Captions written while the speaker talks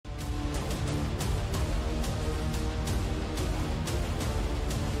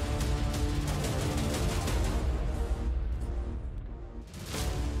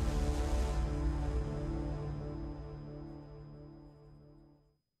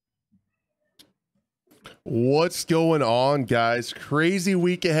What's going on, guys? Crazy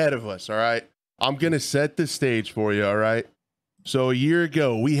week ahead of us, all right? I'm going to set the stage for you, all right? So a year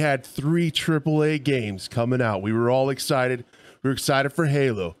ago, we had 3 AAA games coming out. We were all excited. We were excited for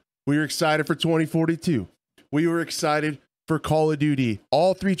Halo. We were excited for 2042. We were excited for Call of Duty.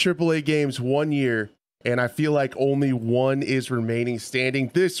 All 3 AAA games 1 year, and I feel like only one is remaining standing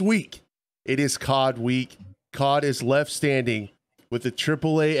this week. It is COD week. COD is left standing with the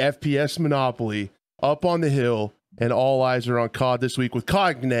AAA FPS monopoly up on the hill, and all eyes are on COD this week with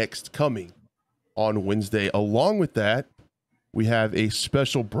COD Next coming on Wednesday. Along with that, we have a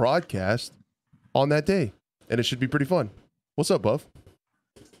special broadcast on that day, and it should be pretty fun. What's up, Buff?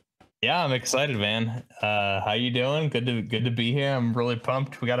 Yeah, I'm excited, man. How you doing? Good to be here. I'm really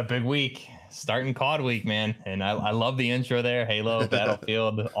pumped. We got a big week, starting COD week, man. And I love the intro there. Halo,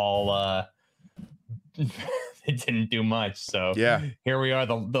 Battlefield, all it didn't do much. So yeah, here we are,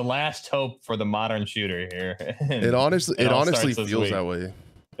 the last hope for the modern shooter here. It honestly feels that way.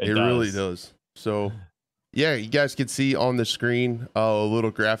 It really does. So yeah, you guys can see on the screen a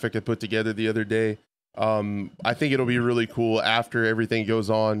little graphic I put together the other day. I think it'll be really cool after everything goes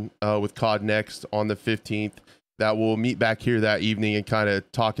on with COD Next on the 15th, that we'll meet back here that evening and kind of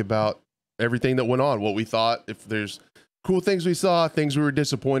talk about everything that went on, what we thought, if there's cool things we saw, things we were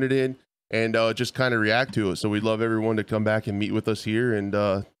disappointed in, and just kind of react to it. So we'd love everyone to come back and meet with us here and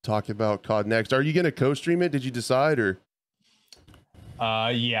talk about COD Next. Are you going to co-stream it? Did you decide, or?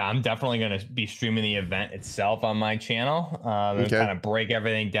 Yeah, I'm definitely going to be streaming the event itself on my channel. And kind of break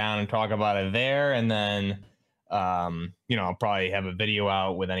everything down and talk about it there. And then, I'll probably have a video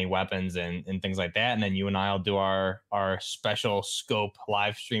out with any weapons and things like that. And then you and I'll do our special scope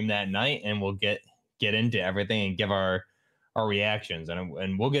live stream that night, and we'll get into everything and give our reactions.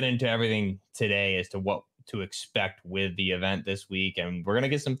 And we'll get into everything today as to what to expect with the event this week. And we're going to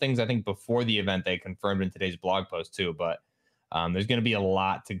get some things, I think, before the event they confirmed in today's blog post too. But there's going to be a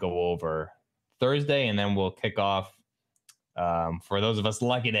lot to go over Thursday, and then we'll kick off for those of us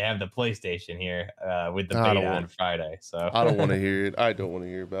lucky to have the PlayStation here with the beta on Friday. So I don't want to hear it. I don't want to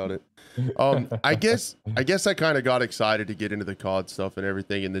hear about it. I guess I kind of got excited to get into the COD stuff and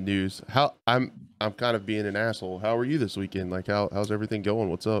everything in the news. I'm kind of being an asshole. How are you this weekend? Like, how's everything going?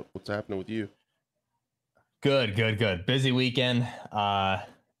 What's up? What's happening with you? Good. Busy weekend.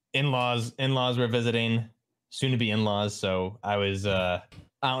 In-laws were visiting. Soon to be in-laws, so I was out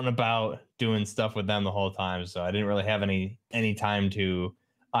and about doing stuff with them the whole time, so I didn't really have any time to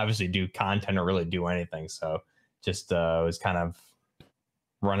obviously do content or really do anything. So just was kind of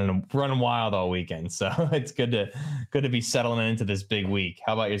running wild all weekend. So it's good to be settling into this big week.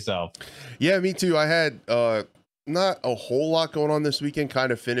 How about yourself? Yeah, me too. I had not a whole lot going on this weekend,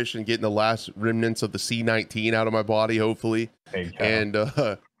 kind of finished and getting the last remnants of the C19 out of my body, hopefully. And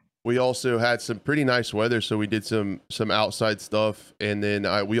we also had some pretty nice weather, so we did some outside stuff. And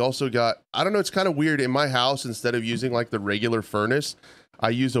then we also got, I don't know, it's kind of weird. In my house, instead of using like the regular furnace,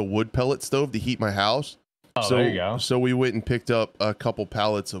 I use a wood pellet stove to heat my house. Oh, so there you go. So we went and picked up a couple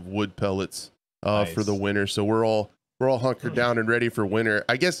pallets of wood pellets nice. For the winter. So we're all hunkered down and ready for winter.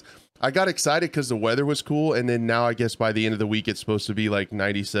 I guess I got excited because the weather was cool. And then now I guess by the end of the week, it's supposed to be like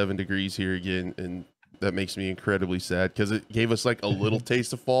 97 degrees here again. And that makes me incredibly sad because it gave us like a little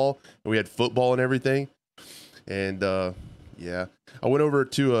taste of fall, and we had football and everything. And yeah, I went over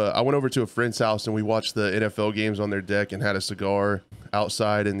to a friend's house, and we watched the NFL games on their deck and had a cigar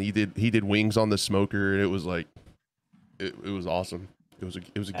outside, and he did wings on the smoker, and it was like it was awesome. It was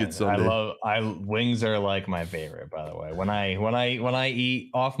a good Sunday. Wings are like my favorite, by the way. When I eat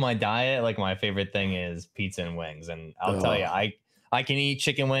off my diet, like my favorite thing is pizza and wings. And I'll tell you, I can eat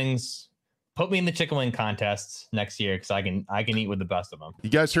chicken wings. Put me in the chicken wing contests next year, because I can eat with the best of them. You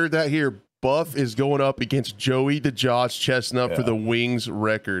guys heard that here. Buff is going up against Joey the Josh Chestnut for the wings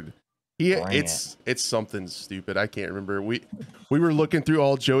record. It's something stupid. I can't remember. We were looking through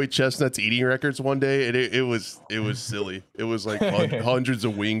all Joey Chestnut's eating records one day, and it was silly. It was like hundreds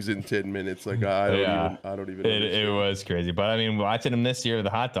of wings in 10 minutes. Like I don't even. It was crazy, but I mean, watching him this year with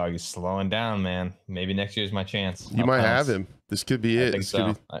the hot dog, he's slowing down, man. Maybe next year's my chance. You might have him. This could be it. This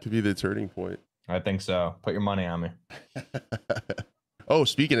could be the turning point. I think so. Put your money on me. Oh,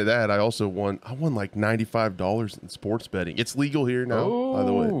 speaking of that, I won like $95 in sports betting. It's legal here now, by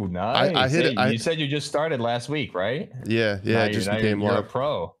the way. Oh, nice. You said you just started last week, right? Yeah. I just became you're a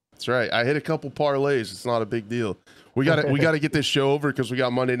pro. That's right. I hit a couple parlays. It's not a big deal. We got to get this show over because we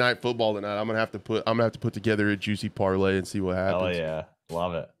got Monday Night Football tonight. I'm gonna have to put together a juicy parlay and see what happens. Oh yeah,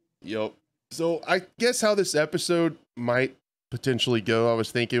 love it. Yep. So I guess how this episode might potentially go, I was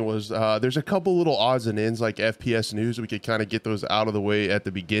thinking was there's a couple little odds and ends like FPS news. We could kind of get those out of the way at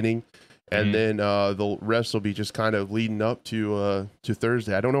the beginning, and then the rest will be just kind of leading up to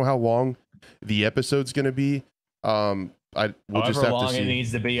Thursday. I don't know how long the episode's going to be. We'll just have long to see. It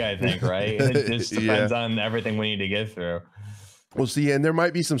needs to be, I think, right? It just depends on everything we need to get through. We'll see, and there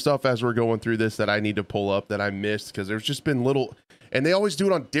might be some stuff as we're going through this that I need to pull up that I missed, because there's just been little, and they always do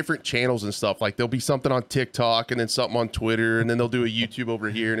it on different channels and stuff. Like there'll be something on TikTok and then something on Twitter, and then they'll do a YouTube over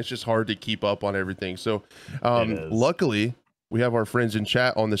here, and it's just hard to keep up on everything. So luckily we have our friends in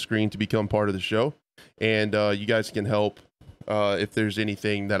chat on the screen to become part of the show, and you guys can help. If there's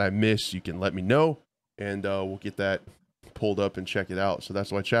anything that I miss, you can let me know, and we'll get that pulled up and check it out. So that's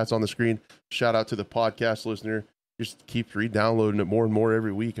why chat's on the screen. Shout out to the podcast listener. Just keep re-downloading it more and more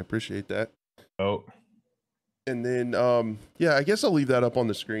every week. I appreciate that. Oh, and then yeah, I guess I'll leave that up on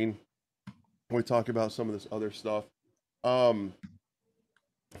the screen when we talk about some of this other stuff.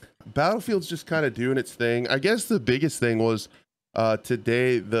 Battlefield's just kind of doing its thing. I guess the biggest thing was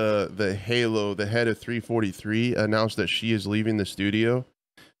today the Halo, the head of 343, announced that she is leaving the studio.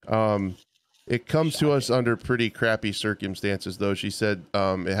 It comes to us under pretty crappy circumstances, though. She said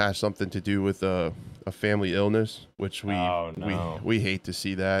it has something to do with a family illness, which we hate to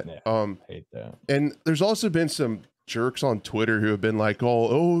see that. Yeah, hate that. And there's also been some jerks on Twitter who have been like,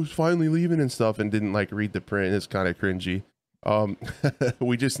 oh, finally leaving and stuff, and didn't like read the print. It's kind of cringy.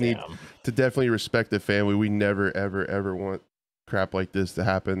 We just need to definitely respect the family. We never ever want crap like this to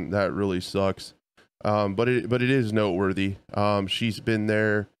happen. That really sucks. But it is noteworthy. She's been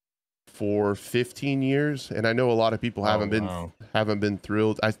there for 15 years, and I know a lot of people haven't been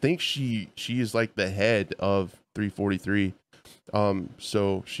thrilled. I think she is like the head of 343,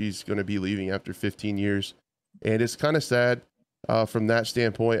 so she's going to be leaving after 15 years, and it's kind of sad from that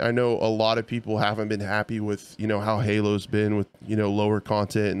standpoint. I know a lot of people haven't been happy with how Halo's been with lower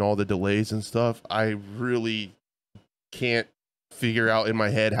content and all the delays and stuff. I really can't figure out in my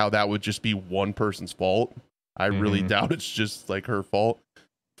head how that would just be one person's fault. I really doubt it's just like her fault.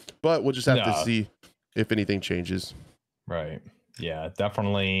 But we'll just have to see if anything changes. Right. Yeah,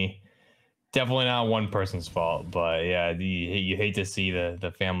 definitely not one person's fault. But yeah, you hate to see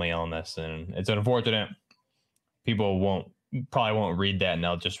the family illness, and it's unfortunate. People probably won't read that, and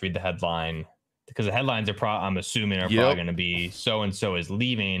they'll just read the headline, because the headlines I'm assuming are probably going to be so and so is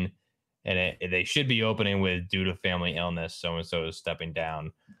leaving, and they should be opening with due to family illness, so and so is stepping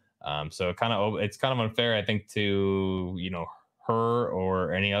down. So it's kind of unfair, I think, to her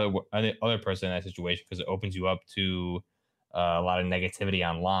or any other person in that situation, because it opens you up to a lot of negativity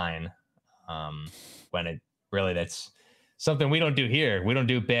online, when that's something we don't do here. We don't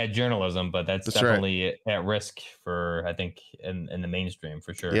do bad journalism, but that's definitely at risk for, I think, in the mainstream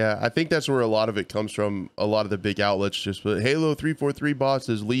for sure. Yeah, I think that's where a lot of it comes from. A lot of the big outlets just put Halo 343 boss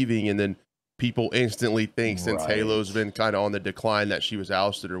is leaving, and then people instantly think, since Halo's been kind of on the decline, that she was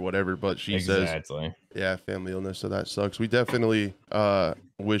ousted or whatever. But she says, yeah, family illness, so that sucks. We definitely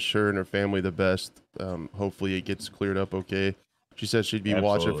wish her and her family the best. Hopefully it gets cleared up okay. She said she'd be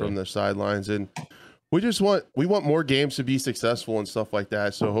watching from the sidelines, and we want more games to be successful and stuff like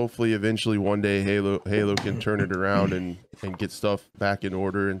that. So hopefully eventually one day Halo can turn it around and get stuff back in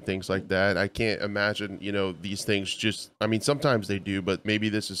order and things like that. I can't imagine, these things just, I mean, sometimes they do, but maybe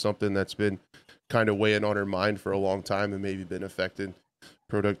this is something that's been kind of weighing on her mind for a long time and maybe been affecting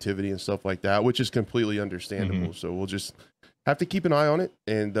productivity and stuff like that, which is completely understandable. So we'll just have to keep an eye on it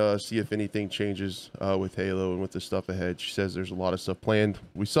and see if anything changes with Halo and with the stuff ahead. She says there's a lot of stuff planned.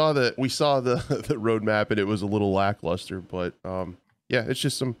 We saw the the roadmap, and it was a little lackluster, but yeah, it's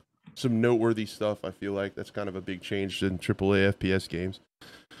just some noteworthy stuff. I feel like that's kind of a big change in AAA FPS games.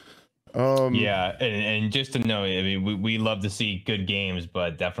 Yeah, and just to know, I mean, we love to see good games,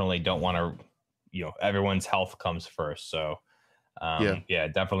 but definitely don't want to, everyone's health comes first. So yeah,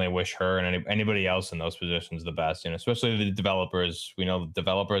 definitely wish her and anybody else in those positions the best, especially the developers. We know the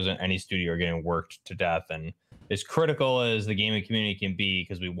developers in any studio are getting worked to death, and as critical as the gaming community can be,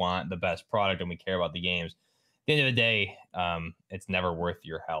 because we want the best product and we care about the games, at the end of the day, it's never worth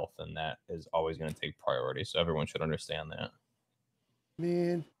your health, and that is always going to take priority. So everyone should understand that.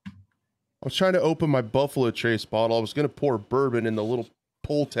 Man, I was trying to open my Buffalo Trace bottle. I was going to pour bourbon, and the little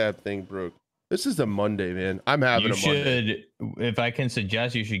pull tab thing broke. This is a Monday, man. I'm having a Monday. If I can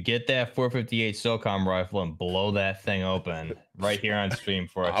suggest, you should get that 458 SOCOM rifle and blow that thing open right here on stream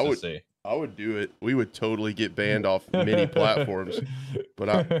for us to see. I would do it. We would totally get banned off many platforms, but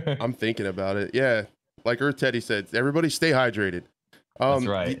I'm thinking about it. Yeah, like Earth Teddy said, everybody stay hydrated. That's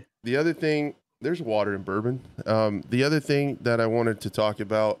right. The other thing, there's water and bourbon. The other thing that I wanted to talk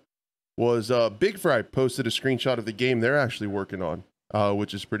about was Big Fry posted a screenshot of the game they're actually working on,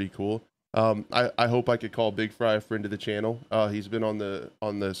 which is pretty cool. I hope I could call Big Fry a friend of the channel. He's been on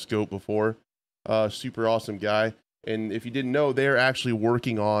the scope before. Super awesome guy. And if you didn't know, they're actually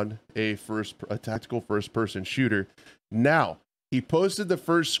working on a tactical first person shooter. Now, he posted the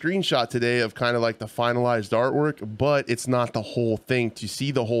first screenshot today of kind of like the finalized artwork, but it's not the whole thing. To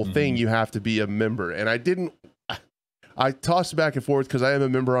see the whole thing, you have to be a member. And I tossed back and forth because I am a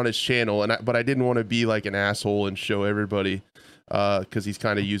member on his channel, but I didn't want to be like an asshole and show everybody because he's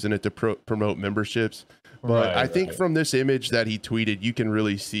kind of using it to promote memberships. But I think from this image that he tweeted, you can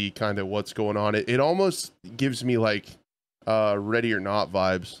really see kind of what's going on. It almost gives me like Ready or Not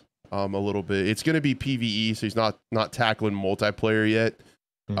vibes a little bit. It's going to be PvE, so he's not tackling multiplayer yet.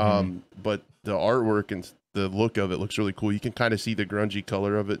 But the artwork and the look of it looks really cool. You can kind of see the grungy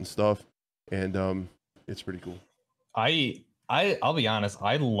color of it and stuff, and it's pretty cool. I'll be honest.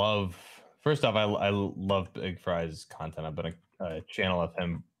 I love Big Fry's content. I've been a channel of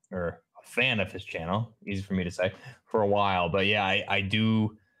him, or a fan of his channel, easy for me to say, for a while. But yeah, I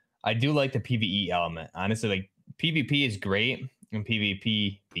do like the PvE element. Honestly, like PvP is great and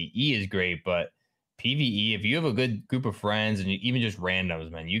PvE is great, but PvE, if you have a good group of friends and even just randoms,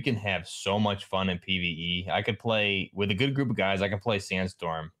 man, you can have so much fun in PvE. I could play with a good group of guys. I can play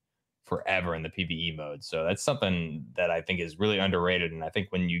Sandstorm forever in the PvE mode. So that's something that I think is really underrated. And I think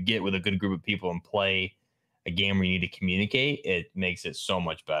when you get with a good group of people and play a game where you need to communicate, it makes it so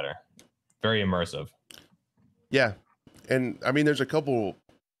much better. Very immersive. Yeah. And I mean, there's a couple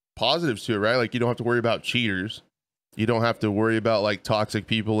positives to it, right? Like you don't have to worry about cheaters. You don't have to worry about like toxic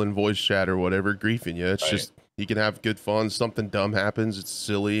people in voice chat or whatever griefing you. It's just, you can have good fun. Something dumb happens. It's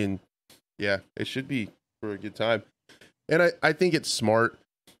silly. And yeah, it should be for a good time. And I think it's smart.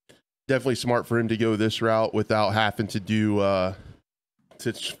 Definitely smart for him to go this route without having to do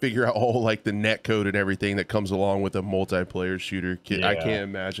to figure out all like the net code and everything that comes along with a multiplayer shooter. I can't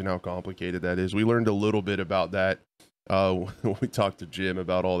imagine how complicated that is. We learned a little bit about that when we talked to Jim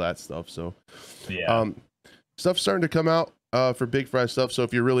about all that stuff. So yeah, stuff's starting to come out for Big Fry stuff. So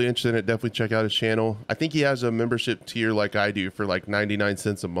if you're really interested in it, definitely check out his channel. I think he has a membership tier like I do for like 99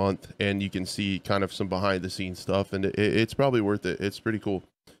 cents a month, and you can see kind of some behind the scenes stuff, and it's probably worth it. It's pretty cool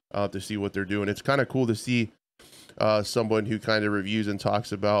to see what they're doing. It's kind of cool to see someone who kind of reviews and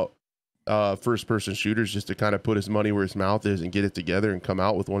talks about first person shooters just to kind of put his money where his mouth is and get it together and come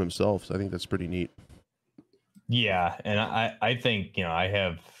out with one himself. So I think that's pretty neat. Yeah, and I think, you know, I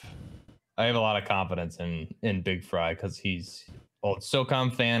have a lot of confidence in Big Fry because he's old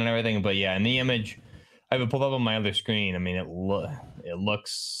SOCOM fan and everything. But yeah, in the image, I have it pulled up on my other screen. I mean, it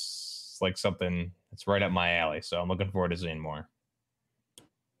looks like something that's right up my alley. So I'm looking forward to seeing more.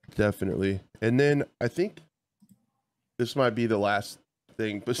 Definitely. And then I think this might be the last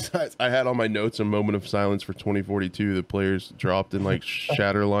thing. Besides, I had on my notes a moment of silence for 2042. The players dropped, and like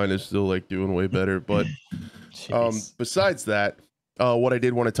Shatterline is still like doing way better. But besides that, what I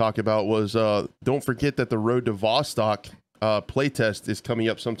did want to talk about was don't forget that the Road to Vostok playtest is coming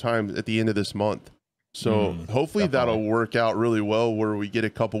up sometime at the end of this month. So hopefully that'll work out really well, where we get a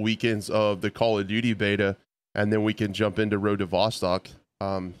couple weekends of the Call of Duty beta, and then we can jump into Road to Vostok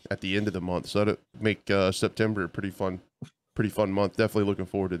at the end of the month. So to make September a pretty fun month. Definitely looking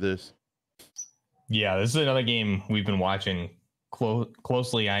forward to this. Yeah, this is another game we've been watching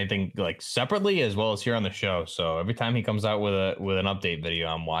closely, I think, like separately as well as here on the show. So every time he comes out with an update video,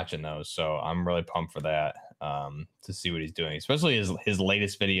 I'm watching those. So I'm really pumped for that to see what he's doing, especially his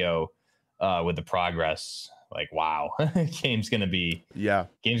latest video with the progress. Like, wow, game's gonna be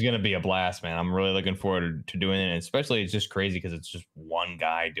a blast, man. I'm really looking forward to doing it. And especially, it's just crazy because it's just one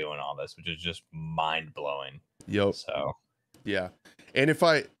guy doing all this, which is just mind blowing. Yep. So yeah, and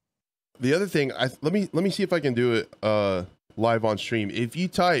the other thing, let me see if I can do it live on stream. If you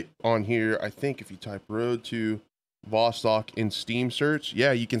type on here, I think if you type Road to Vostok in Steam search,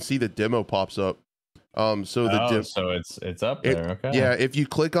 yeah, you can see the demo pops up. So it's up there. Okay. Yeah, if you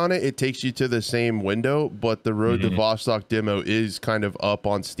click on it, it takes you to the same window, but the Road to Vostok demo is kind of up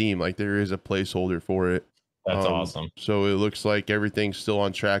on Steam. Like there is a placeholder for it. That's awesome. So it looks like everything's still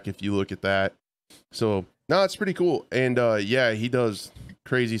on track if you look at that. So no, it's pretty cool. And yeah, he does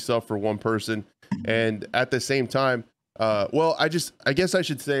crazy stuff for one person. And at the same time, well, I guess I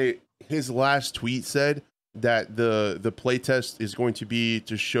should say his last tweet said that the playtest is going to be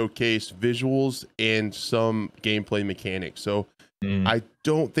to showcase visuals and some gameplay mechanics. So I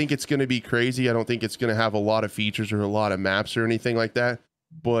don't think it's going to be crazy. I don't think it's going to have a lot of features or a lot of maps or anything like that.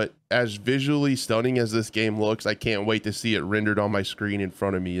 But as visually stunning as this game looks, I can't wait to see it rendered on my screen in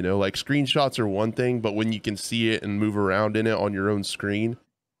front of me. You know, like screenshots are one thing, but when you can see it and move around in it on your own screen,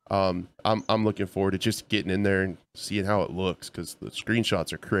 I'm looking forward to just getting in there and seeing how it looks, because the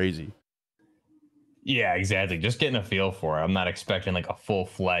screenshots are crazy. Yeah, exactly. Just getting a feel for it. I'm not expecting like a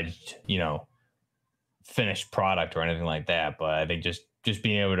full-fledged, finished product or anything like that, but I think just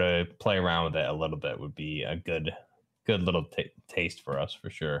being able to play around with it a little bit would be a good little taste for us for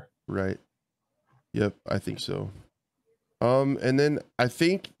sure. Right. Yep, I think so. And then I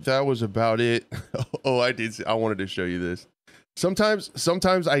think that was about it. Oh, I wanted to show you this.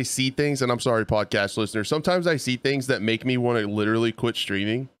 Sometimes I see things, and I'm sorry, podcast listeners. Sometimes I see things that make me want to literally quit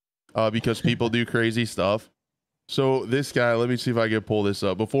streaming, because people do crazy stuff. So this guy, let me see if I can pull this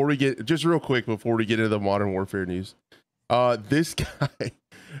up before we get before we get into the Modern Warfare news. This guy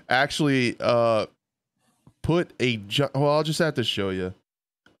actually put well, I'll just have to show you.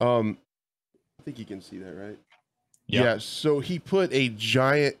 I think you can see that, right? Yep. Yeah, so he put a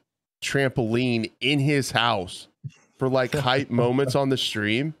giant trampoline in his house for like hype moments on the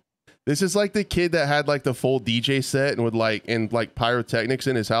stream. This is like the kid that had like the full DJ set and would like pyrotechnics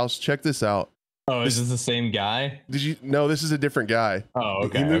in his house. Check this out. Oh, is this the same guy? No, this is a different guy. Oh,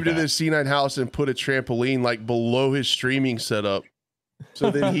 okay. He moved to this C9 house and put a trampoline like below his streaming setup. So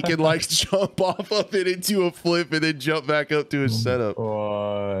then he could like jump off of it into a flip and then jump back up to his setup.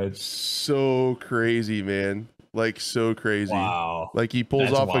 What? So crazy, man. Like so crazy. Wow. Like he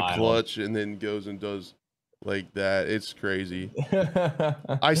pulls off a clutch and then goes and does like that. It's crazy.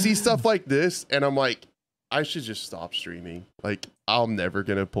 I see stuff like this and I'm like, I should just stop streaming. Like I'm never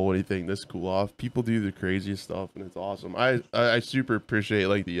gonna pull anything this cool off. People do the craziest stuff and it's awesome. I super appreciate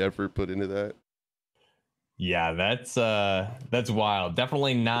like the effort put into that. Yeah, that's wild.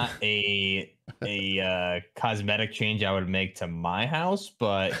 Definitely not a cosmetic change I would make to my house,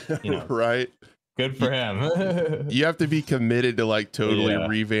 but right. Good for him. You have to be committed to like totally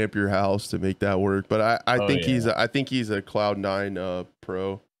revamp your house to make that work. But I think he's a Cloud9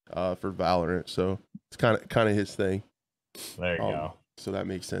 pro for Valorant, so it's kind of his thing. There you go. So that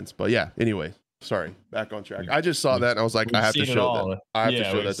makes sense. But yeah, anyway, sorry, back on track. I just saw that and I was like, I have to show that. I have to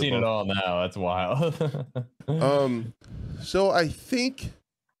show that. We've seen it all now. That's wild. So I think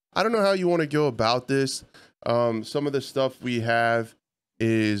I don't know how you want to go about this. Some of the stuff we have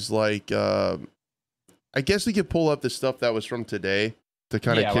is like I guess we could pull up the stuff that was from today to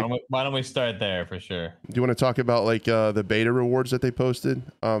kind of why don't we start there for sure? Do you want to talk about like the beta rewards that they posted?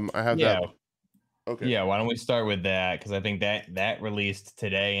 I have that. Okay. Yeah, why don't we start with that, because I think that released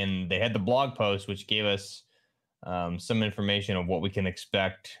today and they had the blog post which gave us some information of what we can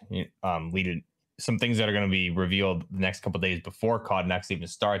expect, some things that are going to be revealed the next couple of days before COD next even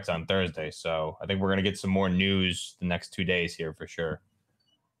starts on Thursday. So I think we're going to get some more news the next 2 days here for sure.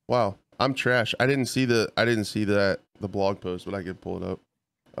 Wow, I'm trash. I didn't see the blog post, but I could pull it up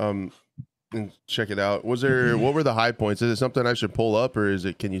and check it out. What were the high points? Is it something I should pull up, or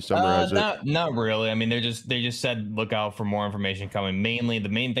can you summarize it? Not really. I mean, they just said look out for more information coming. Mainly, the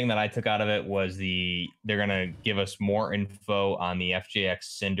main thing that I took out of it was they're gonna give us more info on the FJX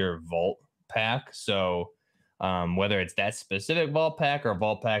Cinder Vault pack. So whether it's that specific Vault pack or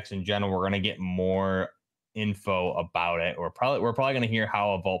Vault packs in general, we're gonna get more info about it. We're probably going to hear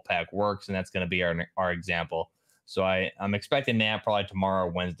how a Vault pack works, and that's going to be our example. So I'm expecting that probably tomorrow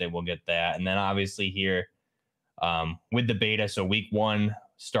or Wednesday we'll get that. And then obviously here with the beta, so week 1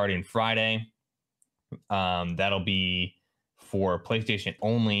 starting Friday, that'll be for PlayStation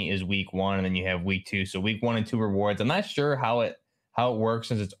only is week 1, and then you have week 2. So week 1 and 2 rewards. I'm not sure how it works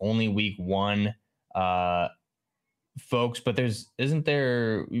since it's only week 1 folks, but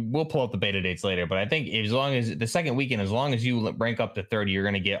we'll pull up the beta dates later, but I think as long as the second weekend, as long as you rank up to 30, you're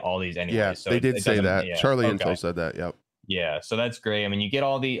going to get all these anyway. Yeah, so they did say that. Yeah. Charlie Intel said that. Yep. Yeah, so that's great. I mean, you get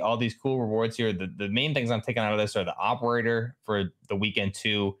all these cool rewards here. The main things I'm taking out of this are the operator for the weekend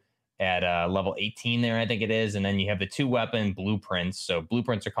 2 at level 18 there, I think it is, and then you have the 2 weapon blueprints. So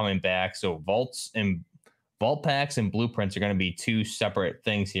blueprints are coming back. So vault packs and blueprints are going to be 2 separate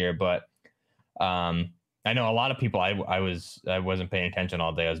things here, but I know a lot of people, I wasn't paying attention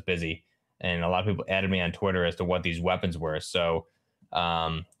all day. I was busy. And a lot of people added me on Twitter as to what these weapons were. So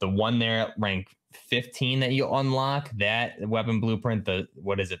the one there at rank 15 that you unlock, that weapon blueprint, the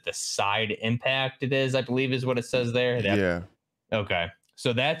side impact it is, I believe is what it says there. Yeah. Okay.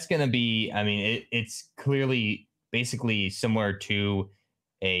 So that's going to be, I mean, it's clearly basically similar to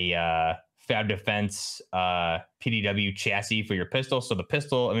a Fab Defense PDW chassis for your pistol. So the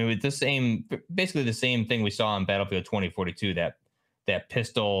pistol, I mean, with basically the same thing we saw on Battlefield 2042, that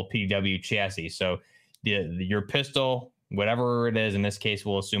pistol PDW chassis. So your pistol, whatever it is, in this case,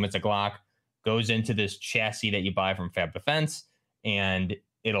 we'll assume it's a Glock, goes into this chassis that you buy from Fab Defense, and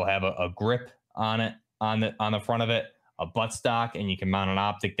it'll have a grip on it, on the front of it, a buttstock, and you can mount an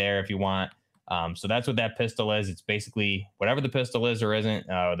optic there if you want. So that's what that pistol is. It's basically whatever the pistol is or isn't.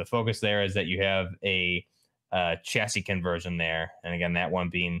 The focus there is that you have a chassis conversion there, and again, that one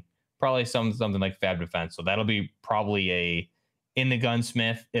being probably something like Fab Defense. So that'll be probably in the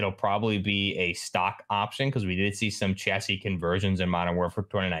gunsmith. It'll probably be a stock option because we did see some chassis conversions in Modern Warfare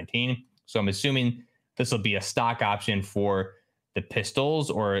 2019. So I'm assuming this will be a stock option for the pistols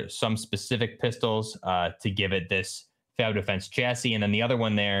or some specific pistols to give it this Fab Defense chassis. And then the other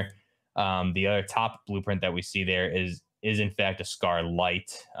one there, the other top blueprint that we see there is in fact a Scar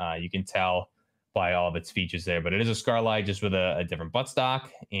Light. You can tell by all of its features there, but it is a Scar Light just with a different buttstock,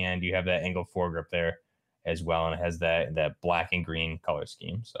 and you have that angled foregrip there as well, and it has that black and green color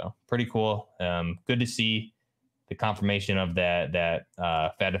scheme. So pretty cool. Good to see the confirmation of that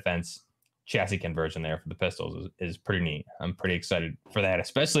Fab Defense chassis conversion there for the pistols is pretty neat. I'm pretty excited for that,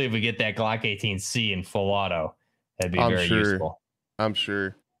 especially if we get that Glock 18C in full auto. That'd be very useful. I'm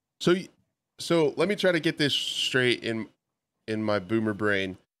sure. So let me try to get this straight in my boomer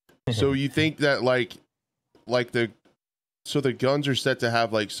brain. So you think that like the guns are set to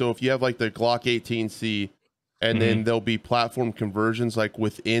have like, so if you have like the Glock 18C and then there'll be platform conversions like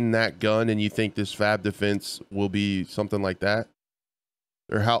within that gun, and you think this Fab Defense will be something like that?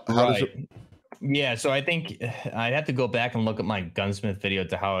 Or how does it? Yeah, so I think I'd have to go back and look at my gunsmith video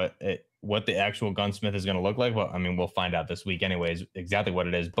to how what the actual gunsmith is going to look like. Well, I mean, we'll find out this week anyways, exactly what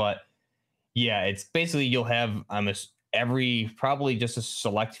it is. But yeah, it's basically you'll have probably just a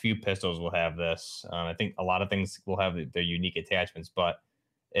select few pistols will have this. I think a lot of things will have their unique attachments, but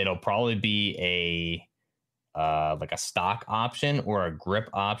it'll probably be like a stock option or a grip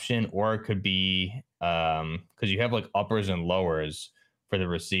option, or it could be because you have like uppers and lowers for the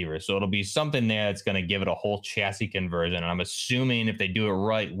receiver. So it'll be something there that's going to give it a whole chassis conversion. And I'm assuming if they do it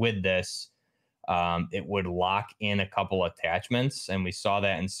right with this, it would lock in a couple attachments. And we saw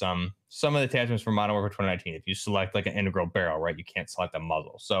that in some of the attachments from Modern Warfare 2019. If you select like an integral barrel, right, you can't select a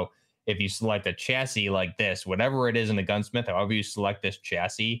muzzle. So if you select a chassis like this, whatever it is in the gunsmith, however you select this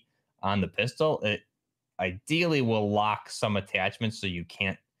chassis on the pistol, it ideally will lock some attachments so you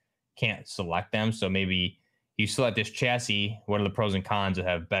can't select them. So maybe you select this chassis. What are the pros and cons? To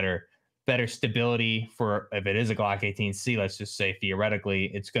have better stability for if it is a Glock 18C, let's just say theoretically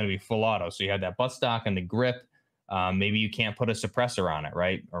it's going to be full auto. So you have that buttstock and the grip. Maybe you can't put a suppressor on it,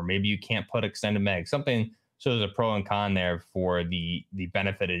 right? Or maybe you can't put extended mag, something. So there's a pro and con there for the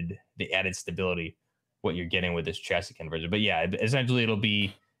added stability, what you're getting with this chassis conversion. But yeah, essentially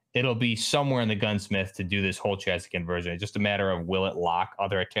it'll be somewhere in the gunsmith to do this whole chassis conversion. It's just a matter of will it lock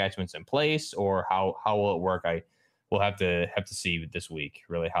other attachments in place, or how will it work? We'll have to see this week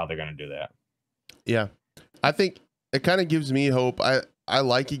really how they're going to do that. Yeah, I think it kind of gives me hope. I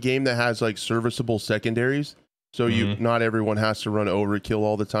like a game that has like serviceable secondaries, so not everyone has to run overkill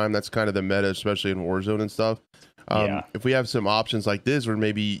all the time. That's kind of the meta, especially in Warzone and stuff. If we have some options like this, where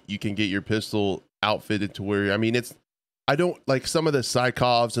maybe you can get your pistol outfitted to where, I mean, I don't like some of the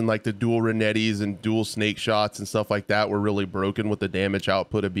Psychovs and like the dual Renettis and dual snake shots and stuff like that were really broken with the damage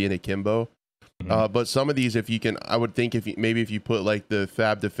output of being akimbo. But some of these, I would think if you put like the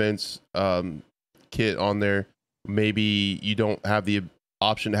Fab Defense kit on there, maybe you don't have the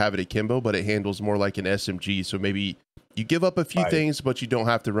option to have it akimbo, but it handles more like an SMG. So maybe you give up a few things, but you don't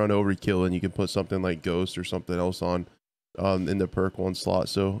have to run overkill, and you can put something like Ghost or something else on in the perk 1 slot.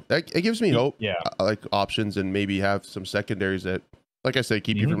 So it gives me hope. Yeah, I like options, and maybe have some secondaries that, like I said,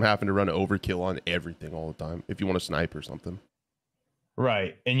 keep you from having to run overkill on everything all the time if you want to snipe or something.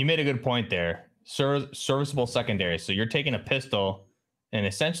 Right. And you made a good point there. Serviceable secondaries. So you're taking a pistol and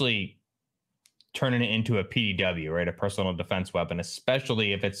essentially turning it into a PDW, right? A personal defense weapon,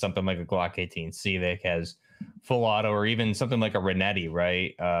 especially if it's something like a Glock 18C that has full auto, or even something like a Renetti,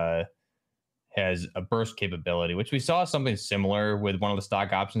 right? Has a burst capability, which we saw something similar with one of the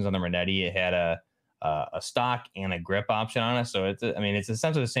stock options on the Renetti. It had a stock and a grip option on it. So it's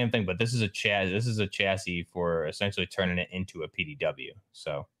essentially the same thing, but this is a chassis for essentially turning it into a PDW.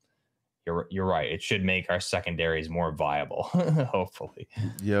 So you're right. It should make our secondaries more viable, hopefully.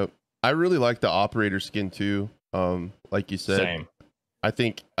 Yep. I really like the operator skin too. Like you said, same. I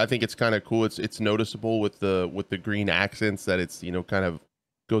think it's kind of cool. It's noticeable with the green accents that it's, kind of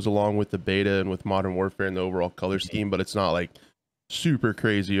goes along with the beta and with Modern Warfare and the overall color scheme, but it's not like super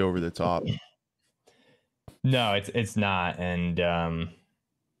crazy over the top. No, it's not. And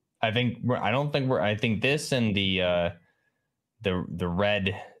I think this and the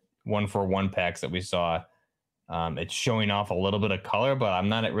red 141 packs that we saw, it's showing off a little bit of color, but I'm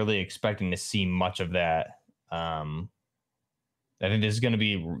not really expecting to see much of that. I think there's going to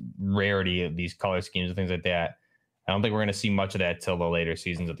be rarity of these color schemes and things like that. I don't think we're going to see much of that till the later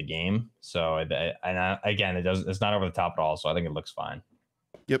seasons of the game. So, again, it's not over the top at all. So I think it looks fine.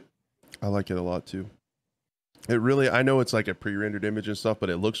 Yep, I like it a lot too. It really, I know it's like a pre-rendered image and stuff, but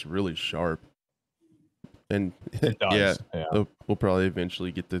it looks really sharp. And yeah, we'll probably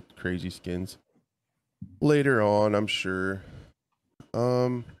eventually get the crazy skins later on, I'm sure.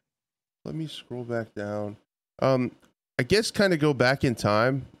 Let me scroll back down. I guess kind of go back in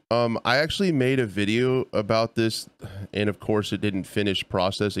time. I actually made a video about this, and of course it didn't finish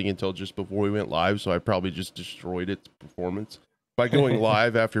processing until just before we went live, so I probably just destroyed its performance by going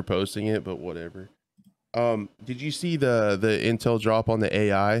live after posting it, but whatever. Did you see the intel drop on the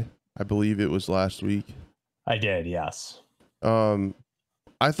AI? I believe it was last week. I did, yes.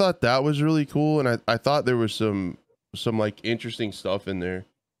 I thought that was really cool, and I thought there was some like interesting stuff in there.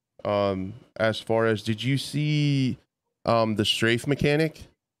 As far as, did you see the strafe mechanic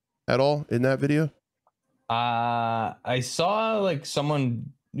at all in that video? I saw like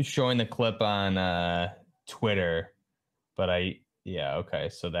someone showing the clip on Twitter, but okay,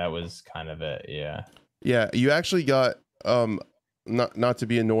 so that was kind of it. Yeah, you actually got not to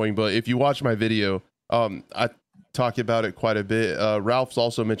be annoying, but if you watch my video, I talk about it quite a bit. Ralph's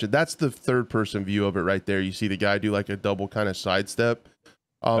also mentioned that's the third person view of it right there. You see the guy do like a double kind of sidestep.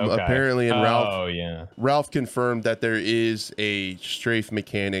 Okay. Apparently, and yeah, Ralph confirmed that there is a strafe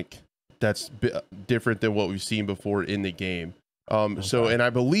mechanic that's different than what we've seen before in the game. So, and I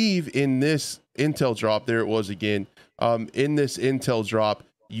believe in this intel drop, there it was again. In this intel drop,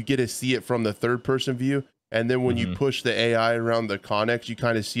 you get to see it from the third person view. And then when you push the AI around the Connex, you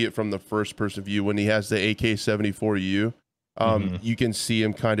kind of see it from the first person view. When he has the AK-74U, you can see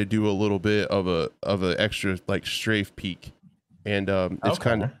him kind of do a little bit of a extra like strafe peek. And it's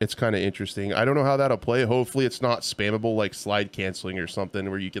kind of interesting. I don't know how that'll play. Hopefully it's not spammable like slide canceling or something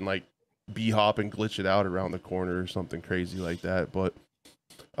where you can like b-hop and glitch it out around the corner or something crazy like that. But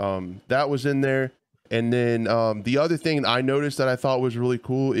that was in there. And then the other thing I noticed that I thought was really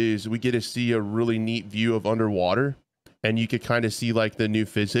cool is we get to see a really neat view of underwater, and you could kind of see like the new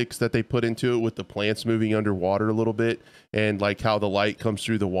physics that they put into it with the plants moving underwater a little bit, and like how the light comes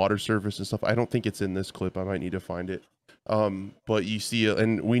through the water surface and stuff. I don't think it's in this clip. I might need to find it. But you see,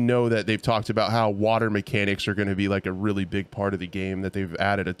 and we know that they've talked about how water mechanics are going to be like a really big part of the game, that they've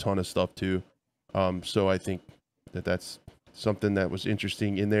added a ton of stuff to. So I think that that's something that was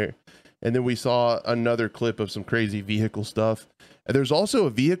interesting in there. And then we saw another clip of some crazy vehicle stuff. And there's also a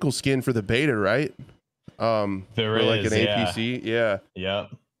vehicle skin for the beta, right? There is, like an APC. Yeah.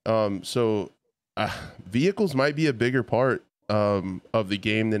 Yep. So vehicles might be a bigger part of the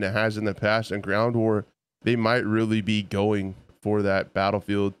game than it has in the past. And Ground War, they might really be going for that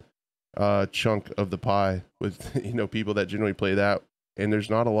Battlefield chunk of the pie with, you know, people that generally play that. And there's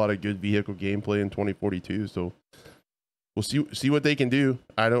not a lot of good vehicle gameplay in 2042. So we'll see what they can do.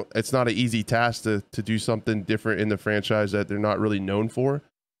 It's not an easy task to do something different in the franchise that they're not really known for.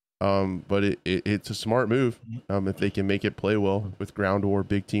 But it's a smart move if they can make it play well with Ground War,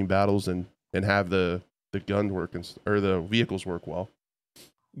 big team battles, and have the gun work or the vehicles work well.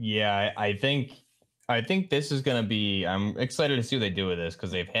 Yeah, I think this is going to be, I'm excited to see what they do with this,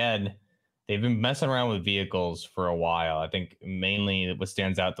 because they've been messing around with vehicles for a while. I think mainly what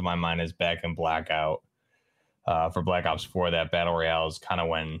stands out to my mind is back in Blackout. For Black Ops 4, that battle royale is kind of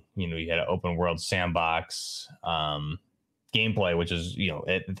when, you know, you had an open world sandbox gameplay, which is, you know,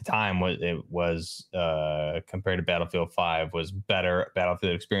 at the time was compared to Battlefield 5 was better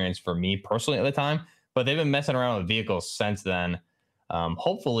Battlefield experience for me personally at the time. But they've been messing around with vehicles since then.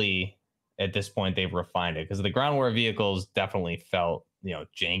 Hopefully at this point they've refined it, because the Ground War vehicles definitely felt, you know,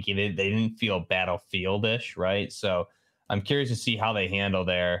 janky. They didn't feel Battlefield-ish, right? So I'm curious to see how they handle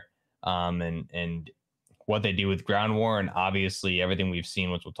there and what they do with Ground War. And obviously everything we've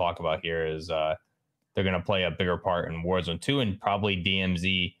seen, which we'll talk about here, is they're going to play a bigger part in Warzone 2 and probably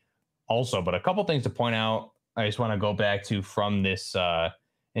DMZ also. But a couple things to point out, I just want to go back to from this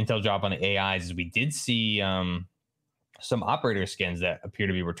intel drop on the AIs, is we did see some operator skins that appear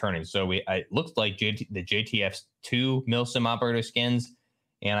to be returning. So it looks like the JTF2 Milsim operator skins,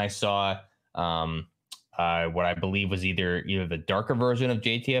 and I saw what I believe was either the darker version of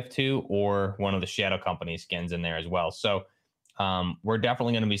JTF2 or one of the Shadow Company skins in there as well. So we're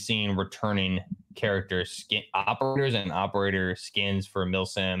definitely going to be seeing returning character skin operators and operator skins for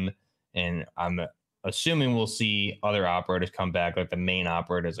Milsim, and I'm assuming we'll see other operators come back, like the main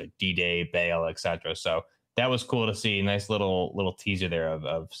operators like D-Day, Bale, etc. So that was cool to see. Nice little teaser there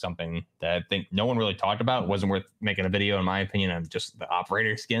of something that I think no one really talked about. It wasn't worth making a video, in my opinion, of just the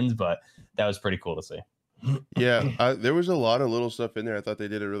operator skins, but that was pretty cool to see. Yeah, there was a lot of little stuff in there. I thought they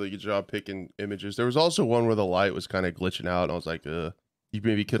did a really good job picking images. There was also one where the light was kind of glitching out, and I was like, you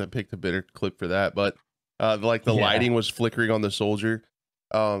maybe could have picked a better clip for that. But like the Yeah, lighting was flickering on the soldier.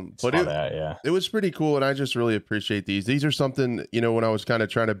 But saw that. Yeah. it was pretty cool, and I just really appreciate these. These are something, when I was kind of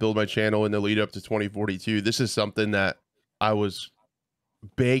trying to build my channel in the lead up to 2042. This is something that I was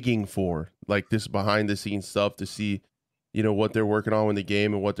begging for, like this behind the scenes stuff to see, what they're working on in the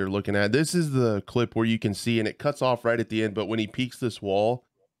game and what they're looking at. This is the clip where you can see, and it cuts off right at the end, but when he peeks this wall,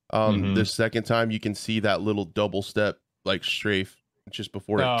 the second time you can see that little double step like strafe just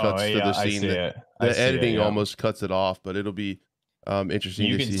before it cuts to the I scene. see That it. the editing almost cuts it off, but it'll be interesting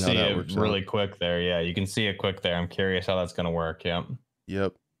You to can see how see that it works really out. quick there. Yeah, you can see it quick there. I'm curious how that's gonna work. Yep.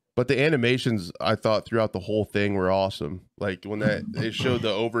 Yep. But the animations I thought throughout the whole thing were awesome. Like when it showed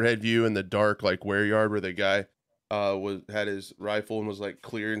the overhead view in the dark like ware yard where the guy had his rifle and was like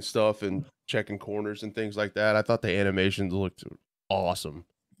clearing stuff and checking corners and things like that. I thought the animations looked awesome.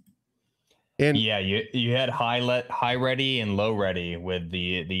 And Yeah, you had high ready and low ready with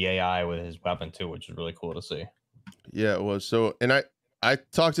the AI with his weapon too, which is really cool to see. yeah, it was. So, and I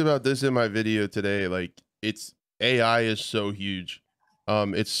talked about this in my video today. Like it's AI is so huge.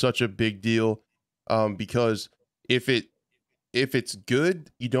 It's such a big deal. Because if it's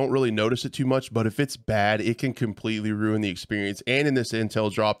good, you don't really notice it too much, but if it's bad, it can completely ruin the experience. And in this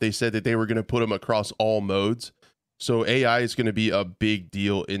intel drop, they said that they were going to put them across all modes. So AI is going to be a big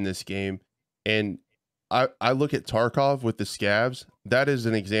deal in this game. And I look at Tarkov with the scavs. That is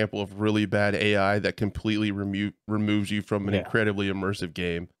an example of really bad AI that completely removes you from an incredibly immersive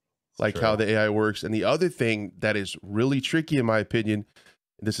game, like how the AI works. And the other thing that is really tricky, in my opinion,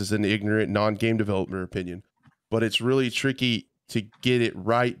 this is an ignorant non-game developer opinion, but it's really tricky to get it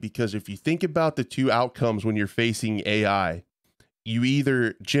right, because if you think about the two outcomes when you're facing AI, you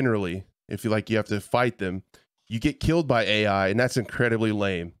either generally, if you have to fight them, you get killed by AI, and that's incredibly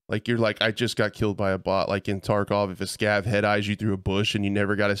lame. Like you're like, I just got killed by a bot. Like in Tarkov, if a scav head eyes you through a bush and you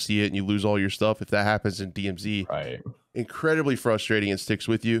never got to see it and you lose all your stuff, if that happens in DMZ, Right. incredibly frustrating and sticks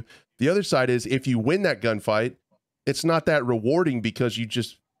with you. The other side is if you win that gunfight, it's not that rewarding because you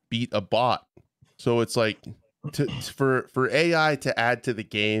just beat a bot. So it's like for AI to add to the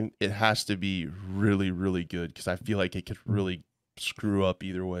game, it has to be really, really good, because I feel like it could really screw up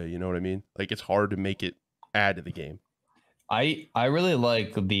either way. You know what I mean? Like it's hard to make it add to the game. I really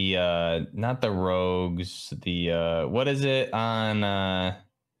like the not the rogues, the what is it on I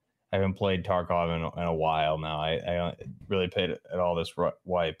haven't played Tarkov in a while now. I really played at all this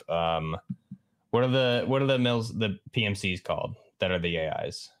wipe. What are the the PMCs called that are the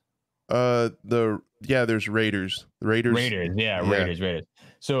AIs? There's Raiders. Raiders.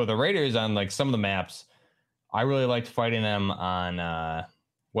 So the Raiders on like some of the maps, I really liked fighting them on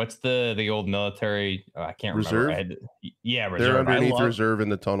what's the old military? Oh, I can't Reserve? remember. Reserve. They're underneath reserve in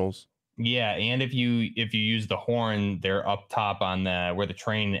the tunnels. Yeah, and if you use the horn, they're up top on the where the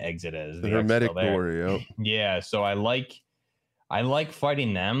train exit is. The hermetic door. Yep. Yeah, so I like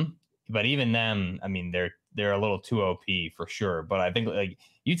fighting them, but even them, I mean, they're a little too OP for sure. But I think like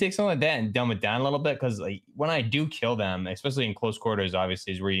you take something like that and dumb it down a little bit, because like when I do kill them, especially in close quarters,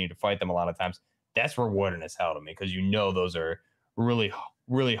 obviously is where you need to fight them a lot of times. That's rewarding as hell to me, because those are really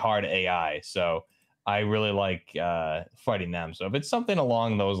really hard AI. So I really like fighting them. So if it's something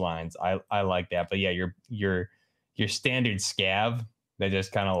along those lines, I like that. But yeah, your standard scav that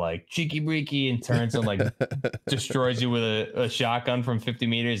just kind of like cheeky breaky and turns and like destroys you with a shotgun from 50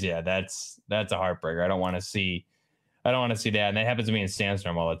 meters. Yeah, that's a heartbreaker. I don't want to see that. And that happens to me in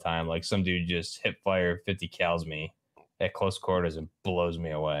Sandstorm all the time. Like some dude just hip fire 50 cals me at close quarters and blows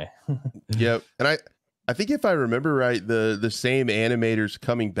me away. Yep. And I think if I remember right, the same animators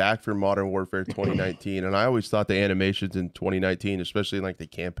coming back for Modern Warfare 2019, and I always thought the animations in 2019, especially in like the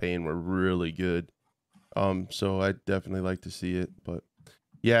campaign, were really good. So I definitely like to see it. But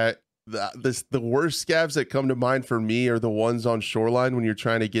yeah, the worst scavs that come to mind for me are the ones on Shoreline when you're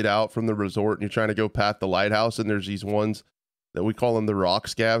trying to get out from the resort and you're trying to go past the lighthouse, and there's these ones that we call them the rock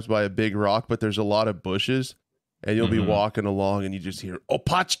scavs by a big rock, but there's a lot of bushes. And you'll be walking along and you just hear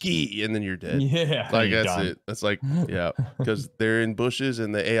Opachki, and then you're dead. Yeah. Like that's it. That's like, yeah, because they're in bushes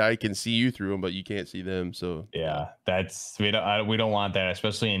and the AI can see you through them, but you can't see them. So yeah, that's we don't want that,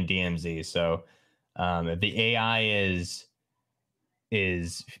 especially in DMZ. So if the AI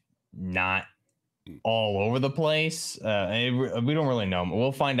is not all over the place, we don't really know.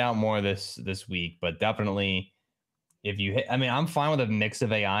 We'll find out more this week, but definitely if you hit, I mean, I'm fine with a mix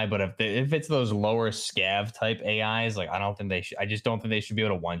of AI, but if it's those lower scav type AIs, like I just don't think they should be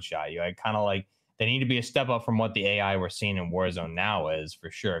able to one shot you. I kind of like they need to be a step up from what the AI we're seeing in Warzone now is, for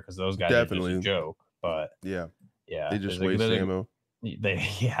sure, because those guys definitely are just a joke. But yeah, yeah, they just waste ammo.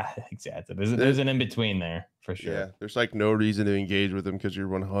 Yeah, exactly. There's an in between there for sure. Yeah, there's like no reason to engage with them because you're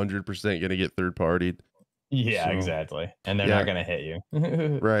 100% gonna get third partied. Yeah, So, exactly. And they're yeah, not gonna hit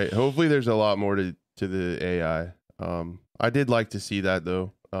you. right. Hopefully, there's a lot more to the AI. I did like to see that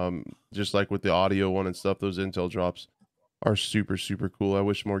though. Just like with the audio one and stuff, those intel drops are super super cool. I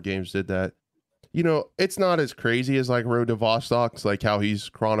wish more games did that. You know, it's not as crazy as like Road to Vostok's, like how he's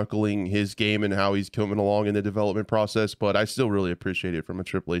chronicling his game and how he's coming along in the development process, but I still really appreciate it from a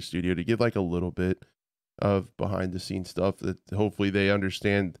AAA studio to give like a little bit of behind the scenes stuff that hopefully they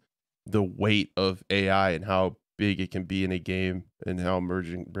understand the weight of AI and how big it can be in a game and how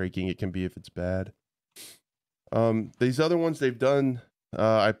emerging breaking it can be if it's bad. These other ones they've done,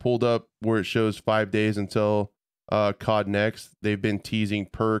 I pulled up where it shows 5 days until COD Next. They've been teasing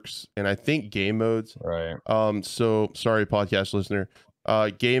perks and I think game modes. Right. So sorry, podcast listener.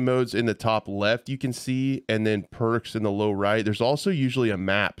 Game modes in the top left you can see, and then perks in the low right. There's also usually a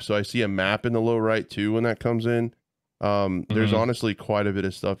map, so I see a map in the low right too when that comes in. There's honestly quite a bit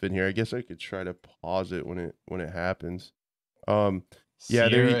of stuff in here. I guess I could try to pause it when it happens. Yeah,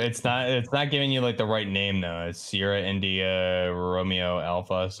 Sierra, it's not giving you like the right name though. It's Sierra India Romeo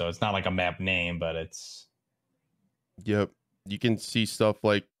Alpha, so it's not like a map name, but it's. Yep, you can see stuff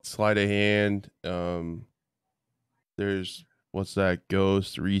like sleight of hand. There's what's that?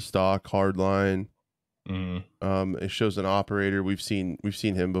 Ghost, restock, hardline. It shows an operator. We've seen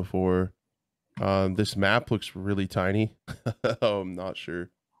him before. This map looks really tiny. I'm not sure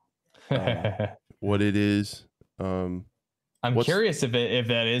what it is. I'm curious if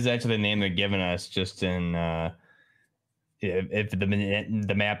that is actually the name they're giving us. Just in if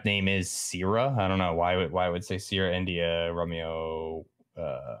the map name is Sierra, I don't know why it would say Sierra India Romeo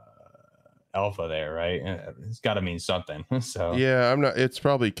Alpha there, right? It's got to mean something. So yeah, it's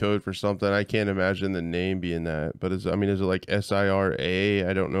probably code for something. I can't imagine the name being that, but is it like SIRA?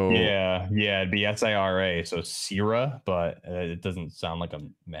 I don't know. Yeah, it'd be SIRA, so Sierra, but it doesn't sound like a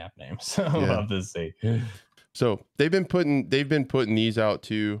map name. So I'll have to see. So they've been putting these out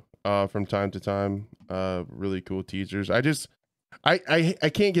too, from time to time. Really cool teasers. I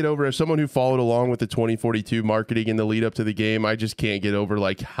can't get over, as someone who followed along with the 2042 marketing in the lead up to the game, I just can't get over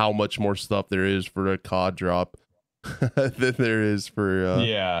like how much more stuff there is for a COD drop than there is for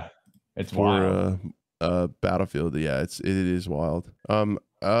it's wild. Battlefield. Yeah, it is wild.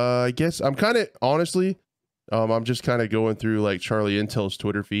 I guess I'm kind of honestly, I'm just kind of going through like Charlie Intel's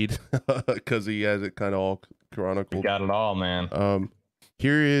Twitter feed because he has it kind of all chronicled. You got it all, man.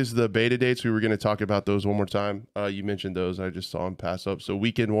 Here is the beta dates. We were going to talk about those one more time. You mentioned those. I just saw them pass up. So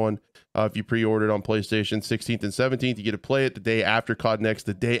weekend 1, if you pre-ordered on PlayStation 16th and 17th, you get to play it the day after COD Next,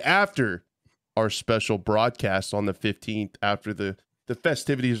 the day after our special broadcast on the 15th. After the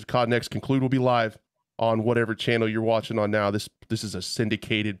festivities of COD Next conclude, we'll be live on whatever channel you're watching on now. This is a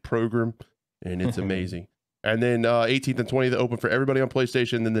syndicated program, and it's amazing. And then 18th and 20th open for everybody on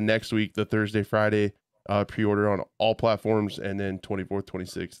PlayStation. Then the next week, the Thursday, Friday, pre-order on all platforms, and then 24th,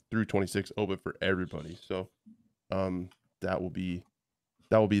 26th through 26th open for everybody. So that will be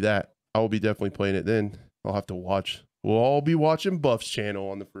that. I will be definitely playing it then. I'll have to watch. We'll all be watching Buff's channel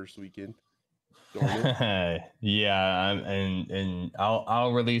on the first weekend. Yeah, and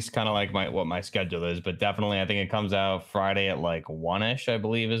I'll release kind of like what my schedule is, but definitely I think it comes out Friday at like 1ish, I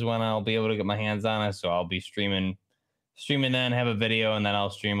believe, is when I'll be able to get my hands on it. So I'll be streaming then, have a video, and then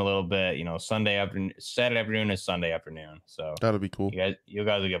I'll stream a little bit, Saturday afternoon is Sunday afternoon. So that'll be cool. You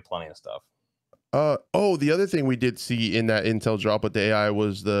guys will get plenty of stuff. The other thing we did see in that intel drop with the AI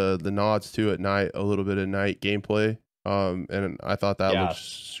was the nods to at night, a little bit of night gameplay. And I thought that looked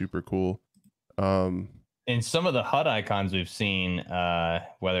super cool. In some of the HUD icons we've seen,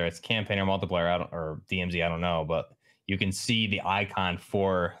 whether it's campaign or multiplayer, or DMZ, I don't know, but you can see the icon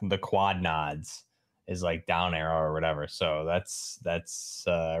for the quad nods is like down arrow or whatever. So that's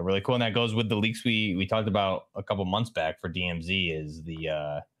really cool, and that goes with the leaks we talked about a couple months back for DMZ, is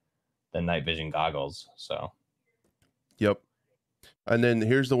the night vision goggles. So yep. And then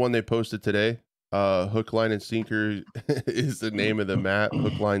here's the one they posted today. Hook, line, and sinker is the name of the map.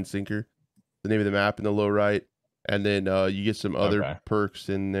 Hook, line, sinker, the name of the map in the low right. And then you get some other perks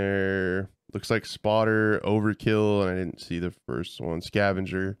in there. Looks like spotter, overkill, and I didn't see the first one,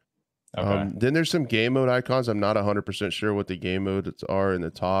 scavenger. Then there's some game mode icons. I'm not 100% sure what the game modes are in the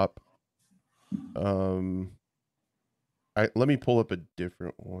top. Let me pull up a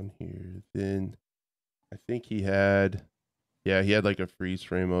different one here. Then I think he had like a freeze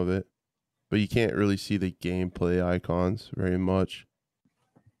frame of it, but you can't really see the gameplay icons very much.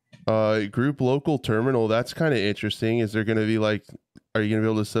 Group local terminal, that's kind of interesting. Is there going to be like are you gonna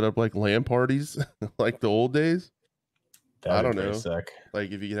be able to set up like LAN parties like the old days? I don't know. Sick.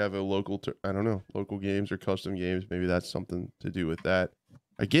 Like if you could have a local, I don't know, local games or custom games, maybe that's something to do with that.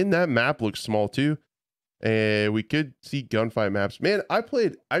 Again, that map looks small too, and we could see gunfight maps. Man, I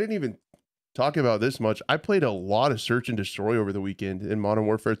didn't even talk about this much. I played a lot of Search and Destroy over the weekend in Modern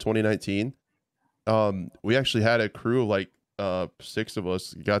Warfare 2019. We actually had a crew of like 6 of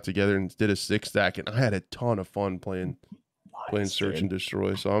us got together and did a 6-stack, and I had a ton of fun playing Search and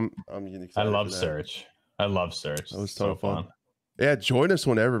Destroy. So I'm getting excited. I love Search. I love Search. That was a ton of fun. Yeah, join us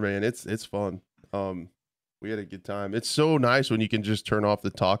whenever, man. It's fun. We had a good time. It's so nice when you can just turn off the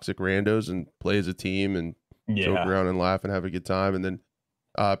toxic randos and play as a team and joke around and laugh and have a good time. And then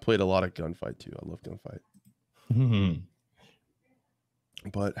I played a lot of gunfight too. I love gunfight.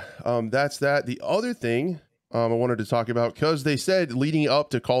 But that's that. The other thing I wanted to talk about, because they said leading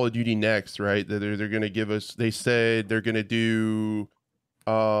up to Call of Duty Next, right, that they're going to give us, they said they're going to do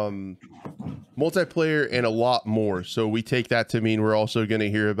multiplayer and a lot more. So we take that to mean we're also going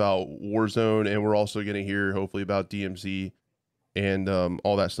to hear about Warzone, and we're also going to hear hopefully about DMZ and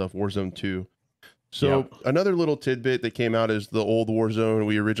all that stuff, Warzone 2. So another little tidbit that came out is the old Warzone.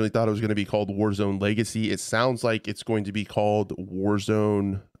 We originally thought it was going to be called Warzone Legacy. It sounds like it's going to be called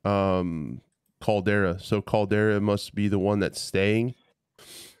Warzone Caldera. So Caldera must be the one that's staying.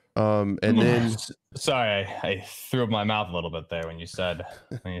 And then sorry, I threw up my mouth a little bit there when you said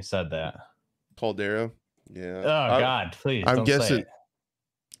that. Caldera. Yeah. Oh God, please. I'm guessing.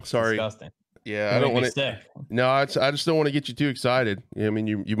 Sorry. Disgusting. Yeah, I don't want to. No, I just don't want to get you too excited. I mean,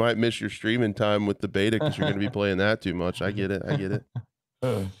 you might miss your streaming time with the beta because you're going to be playing that too much. I get it.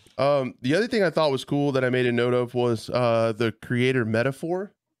 The other thing I thought was cool that I made a note of was the creator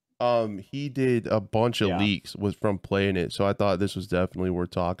Metaphor. He did a bunch of leaks from playing it, so I thought this was definitely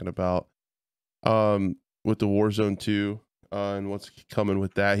worth talking about. With the Warzone 2 and what's coming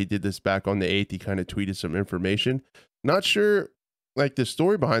with that. He did this back on the 8th. He kind of tweeted some information. Not sure like the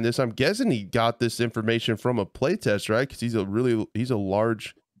story behind this. I'm guessing he got this information from a playtest, right? Because he's a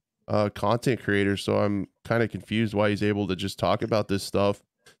large content creator. So I'm kind of confused why he's able to just talk about this stuff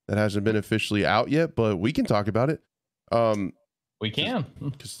that hasn't been officially out yet, but we can talk about it. We can,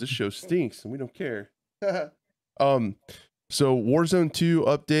 because this show stinks and we don't care. So Warzone 2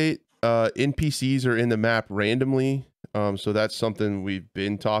 update, NPCs are in the map randomly. So that's something we've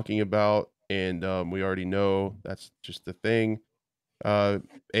been talking about, and we already know that's just the thing.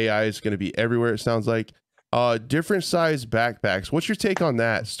 AI is going to be everywhere, it sounds like. Different size backpacks. What's your take on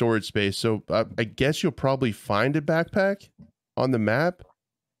that storage space? So I guess you'll probably find a backpack on the map.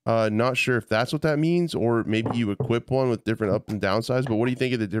 Not sure if that's what that means, or maybe you equip one with different up and down size, but what do you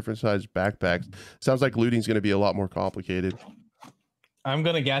think of the different size backpacks? Sounds like looting is going to be a lot more complicated. I'm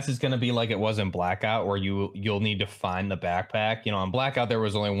going to guess it's going to be like it was in Blackout, where you'll need to find the backpack. You know, in Blackout, there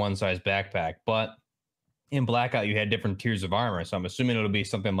was only one size backpack, but in Blackout, you had different tiers of armor. So I'm assuming it'll be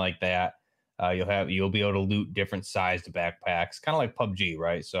something like that. You'll be able to loot different sized backpacks, kind of like PUBG,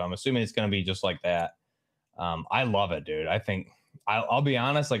 right? So I'm assuming it's going to be just like that. I love it, dude. I think I'll be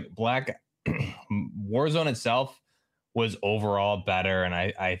honest, like Warzone itself was overall better, and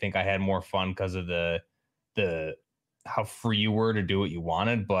I think I had more fun because of the how free you were to do what you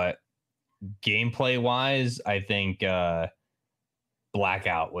wanted. But gameplay wise, I think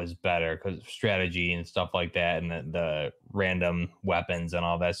Blackout was better because of strategy and stuff like that, and the random weapons and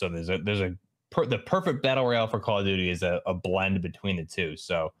all that. So the perfect battle royale for Call of Duty is a blend between the two.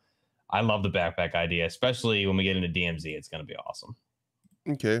 So I love the backpack idea, especially when we get into DMZ. It's going to be awesome.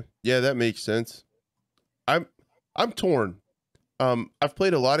 Okay, yeah, that makes sense. I'm torn. I've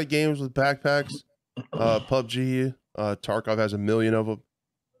played a lot of games with backpacks. PUBG, Tarkov has a million of them.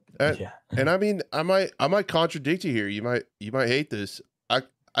 And I mean, I might contradict you here. You might hate this. I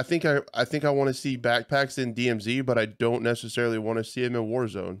think I want to see backpacks in DMZ, but I don't necessarily want to see them in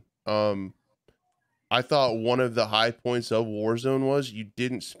Warzone. I thought one of the high points of Warzone was you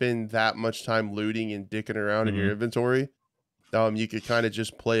didn't spend that much time looting and dicking around in your inventory. You could kind of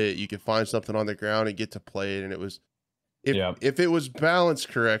just play it. You could find something on the ground and get to play it, and it was if it was balanced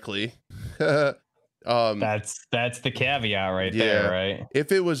correctly. That's the caveat right there, right?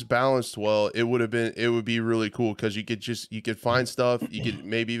 If it was balanced well, it would be really cool, because you could find stuff, you could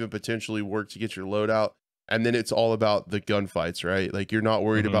maybe even potentially work to get your loadout, and then it's all about the gunfights, right? Like you're not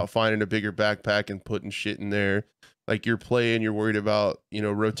worried about finding a bigger backpack and putting shit in there. Like you're worried about,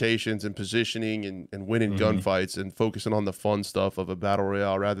 rotations and positioning and winning gunfights and focusing on the fun stuff of a battle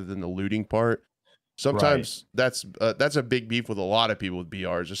royale rather than the looting part. Sometimes that's a big beef with a lot of people with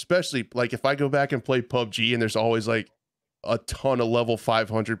BRs, especially like if I go back and play PUBG and there's always like a ton of level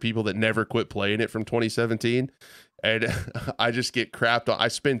 500 people that never quit playing it from 2017. and I just get crapped on. I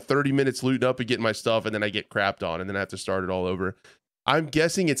spend 30 minutes looting up and getting my stuff, and then I get crapped on, and then I have to start it all over. I'm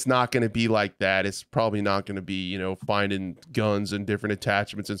guessing it's not going to be like that. It's probably not going to be, you know, finding guns and different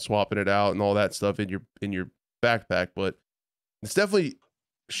attachments and swapping it out and all that stuff in your backpack, but it's definitely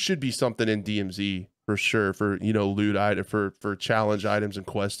should be something in DMZ for sure, for, you know, loot item, for challenge items and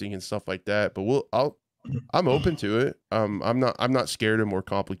questing and stuff like that. But I'm open to it. I'm not scared of more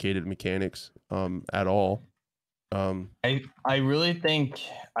complicated mechanics at all. I really think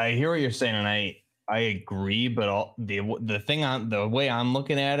I hear what you're saying, and I agree, but the way I'm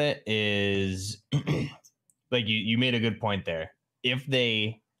looking at it is like you made a good point there. If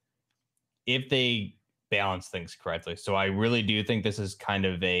they balance things correctly, so I really do think this is kind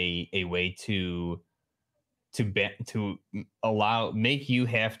of a way to make you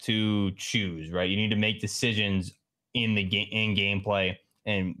have to choose, right? You need to make decisions in the gameplay,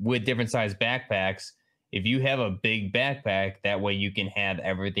 and with different size backpacks. If you have a big backpack, that way you can have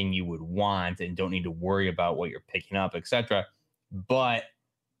everything you would want and don't need to worry about what you're picking up, etc. But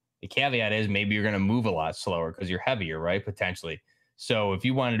the caveat is maybe you're going to move a lot slower because you're heavier, right? Potentially. So if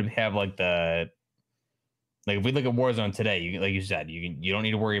you wanted to have like if we look at Warzone today, like you said, you don't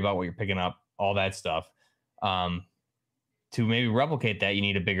need to worry about what you're picking up, all that stuff. To maybe replicate that, you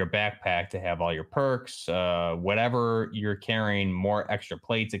need a bigger backpack to have all your perks, whatever you're carrying, more extra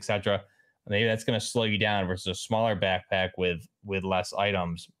plates, etc. Maybe that's going to slow you down versus a smaller backpack with less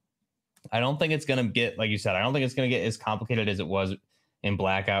items. I don't think it's going to get, like you said, I don't think it's going to get as complicated as it was in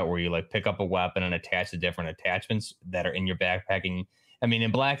Blackout, where you like pick up a weapon and attach the different attachments that are in your backpack. And I mean,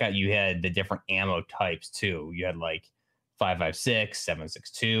 in Blackout, you had the different ammo types too. You had like 5.56,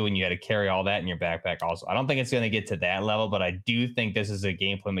 7.62, and you had to carry all that in your backpack also. I don't think it's going to get to that level, but I do think this is a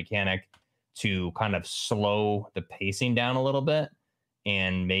gameplay mechanic to kind of slow the pacing down a little bit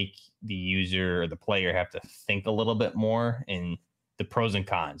and make the user or the player have to think a little bit more in the pros and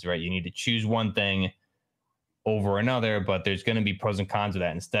cons, right? You need to choose one thing over another, but there's going to be pros and cons of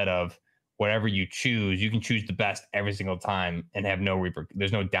that. Instead of whatever you choose, you can choose the best every single time and have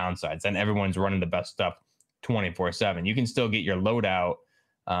there's no downsides. And everyone's running the best stuff 24/7. You can still get your loadout,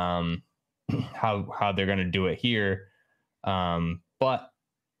 how they're going to do it here. But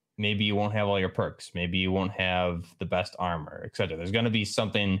maybe you won't have all your perks. Maybe you won't have the best armor, etc. There's going to be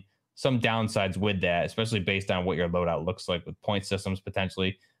some downsides with that, especially based on what your loadout looks like with point systems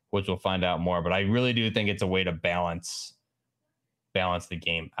potentially, which we'll find out more. But I really do think it's a way to balance the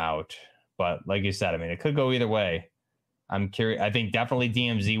game out. But like you said, I mean, it could go either way. I'm curious. I think definitely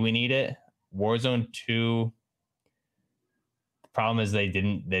DMZ, we need it. Warzone 2, the problem is they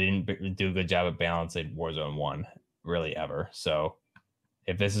didn't do a good job of balancing Warzone 1 really ever. So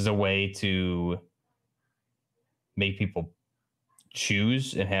if this is a way to make people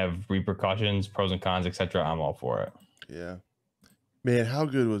choose and have repercussions, pros and cons, etc., I'm all for it. Yeah, man, how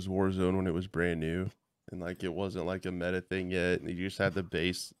good was Warzone when it was brand new and like it wasn't like a meta thing yet, and you just had the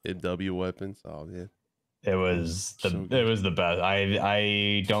base MW weapons? Oh man, it was the best.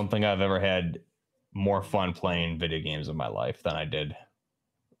 I don't think I've ever had more fun playing video games in my life than I did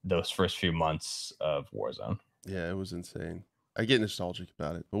those first few months of Warzone. Yeah, it was insane. I get nostalgic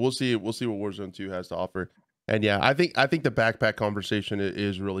about it, but we'll see what Warzone 2 has to offer. And yeah, I think the backpack conversation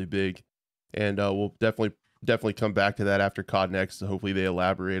is really big, and we'll definitely come back to that after COD next. So hopefully they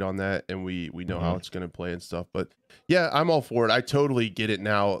elaborate on that and we know how it's going to play and stuff. But yeah, I'm all for it. I totally get it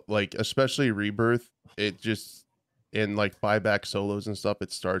now. Like, especially Rebirth, it just, in like buyback solos and stuff,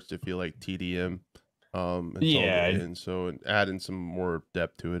 it starts to feel like TDM. And so adding some more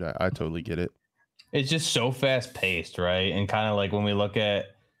depth to it, I totally get it. It's just so fast paced, right? And kind of like when we look at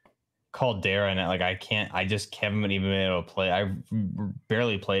Caldera, and like I just haven't even been able to play. I've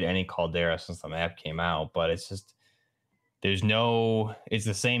barely played any Caldera since the map came out, but it's just it's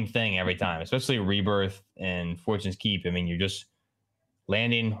the same thing every time, especially Rebirth and Fortune's Keep. I mean, you're just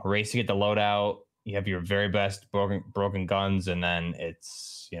landing, race to get the loadout. You have your very best broken guns, and then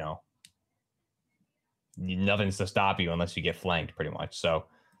it's, you know, nothing's to stop you unless you get flanked, pretty much. So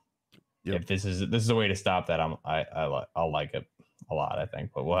if this is a way to stop that, I'll like it a lot, I think.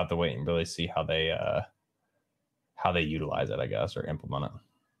 But we'll have to wait and really see how they utilize it, I guess, or implement it.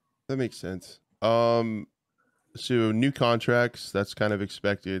 That makes sense. So new contracts, that's kind of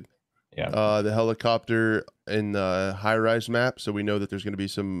expected. Yeah. The helicopter in the high-rise map, so we know that there's going to be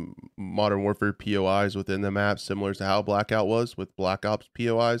some Modern Warfare POIs within the map, similar to how Blackout was with Black Ops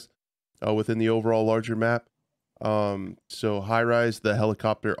POIs within the overall larger map. So high-rise, the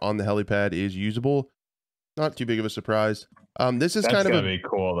helicopter on the helipad is usable. Not too big of a surprise. This is kind of gonna be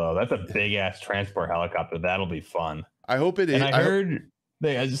cool though. That's a big ass transport helicopter. That'll be fun. I hope it is. And I heard.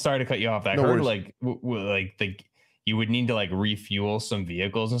 Sorry to cut you off. I heard like you would need to like refuel some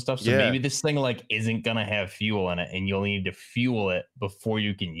vehicles and stuff. So Yeah. maybe this thing like isn't gonna have fuel in it, and you'll need to fuel it before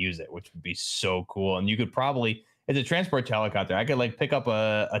you can use it, which would be so cool. And you could probably, it's a transport helicopter. I could like pick up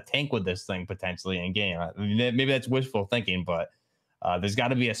a tank with this thing potentially in game. I mean, maybe that's wishful thinking, but there's got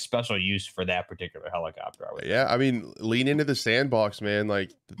to be a special use for that particular helicopter. Yeah, I mean, lean into the sandbox, man.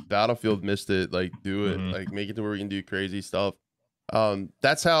 Like Battlefield missed it. Like do it. Mm-hmm. Like make it to where we can do crazy stuff.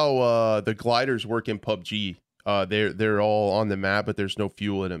 That's how the gliders work in PUBG. They're all on the map, but there's no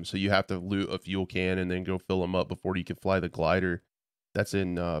fuel in them, so you have to loot a fuel can and then go fill them up before you can fly the glider. That's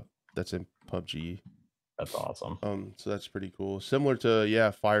in PUBG. That's awesome. So that's pretty cool. Similar to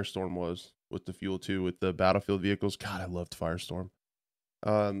Firestorm was with the fuel too, with the Battlefield vehicles. God, I loved Firestorm.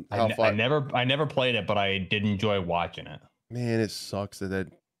 I never played it, but I did enjoy watching it. Man, it sucks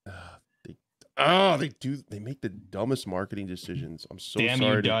that they make the dumbest marketing decisions. I'm so Damn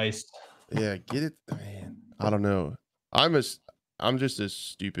sorry. You, Dice. Yeah, get it, man. I don't know. I'm just a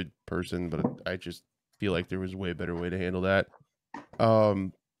stupid person, but I just feel like there was a way better way to handle that.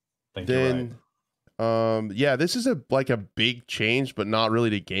 Yeah, this is a big change, but not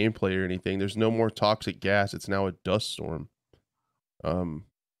really to gameplay or anything. There's no more toxic gas. It's now a dust storm.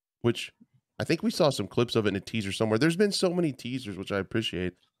 Which I think we saw some clips of it in a teaser somewhere. There's been so many teasers, which I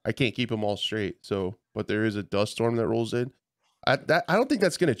appreciate. I can't keep them all straight. So, but there is a dust storm that rolls in. I don't think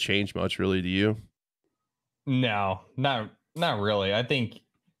that's going to change much, really. Do you? No, not really. I think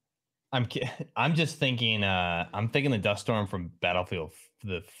I'm just thinking. I'm thinking the dust storm from Battlefield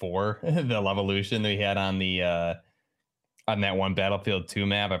the 4, the Levolution that we had on the on that one Battlefield 2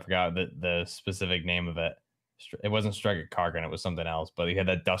 map. I forgot the specific name of it. It wasn't Strike at Kargan, it was something else, but he had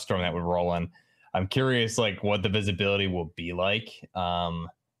that dust storm that would roll in. I'm curious like what the visibility will be like,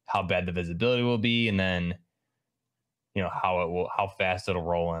 how bad the visibility will be, and then how fast it'll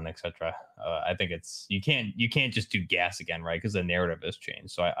roll in, etc. I think it's you can't just do gas again, right? Because the narrative has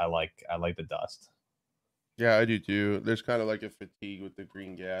changed. So I like the dust. Yeah, I do too. There's kind of like a fatigue with the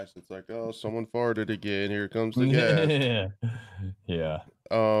green gas. It's like, oh, someone farted again. Here comes the gas. Yeah.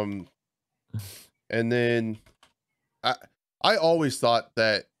 And then I always thought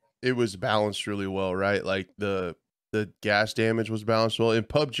that it was balanced really well, right? Like the gas damage was balanced well. In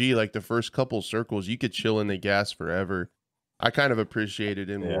PUBG, like the first couple circles, you could chill in the gas forever. I kind of appreciated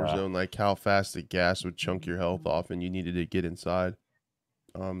in Warzone like how fast the gas would chunk your health off and you needed to get inside.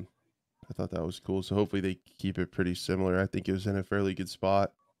 I thought that was cool. So hopefully they keep it pretty similar. I think it was in a fairly good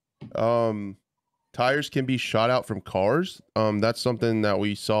spot. Tires can be shot out from cars. That's something that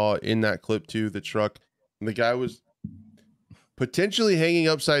we saw in that clip too. The truck, the guy was potentially hanging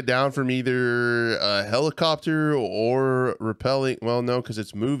upside down from either a helicopter or rappelling. Well, no, because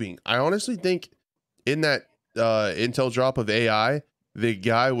it's moving. I honestly think in that intel drop of AI, the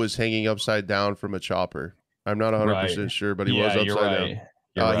guy was hanging upside down from a chopper. I'm not 100% sure, but he was upside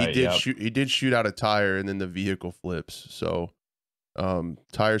down. He did shoot out a tire, and then the vehicle flips. So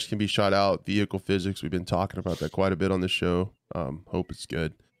tires can be shot out. Vehicle physics, we've been talking about that quite a bit on the show. Hope it's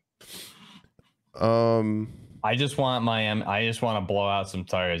good. I just want to blow out some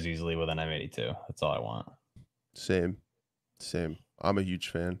tires easily with an M82. That's all I want. Same. I'm a huge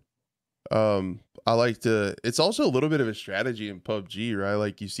fan. I like to, it's also a little bit of a strategy in PUBG, right?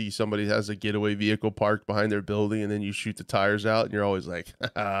 Like you see somebody has a getaway vehicle parked behind their building and then you shoot the tires out and you're always like,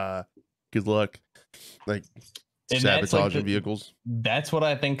 good luck. Like sabotaging vehicles. That's what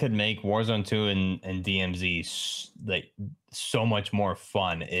I think could make Warzone 2 and DMZ like so much more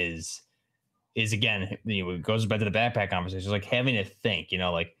fun is again, it goes back to the backpack conversation, like having to think,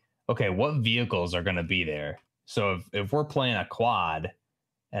 like, okay, what vehicles are going to be there? So if we're playing a quad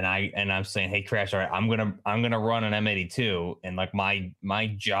and I'm saying, hey, Crash, all right, I'm gonna run an M82, and like my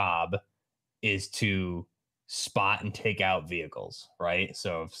job is to spot and take out vehicles, right?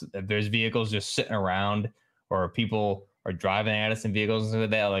 So if there's vehicles just sitting around or people are driving at us in vehicles and stuff like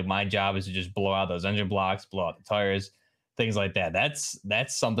that, like my job is to just blow out those engine blocks, blow out the tires, things like that.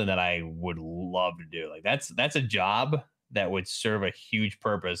 That's something that I would love to do. Like that's a job that would serve a huge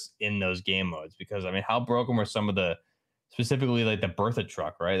purpose in those game modes, because I mean, how broken were some of the, specifically like the Bertha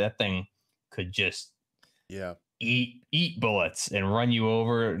truck, right? That thing could just eat bullets and run you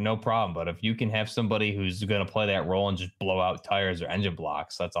over, no problem. But if you can have somebody who's going to play that role and just blow out tires or engine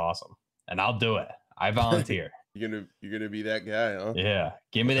blocks, that's awesome. And I'll do it. I volunteer. You're gonna be that guy, huh? Yeah.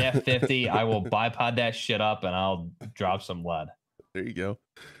 Give me that 50. I will bipod that shit up and I'll drop some lead. There you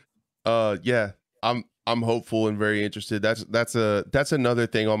go. Yeah. I'm hopeful and very interested. That's another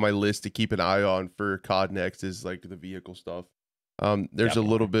thing on my list to keep an eye on for COD next is like the vehicle stuff. There's a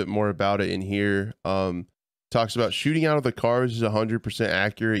little bit more about it in here. Talks about shooting out of the cars is 100%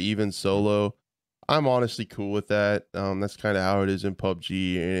 accurate, even solo. I'm honestly cool with that. That's kind of how it is in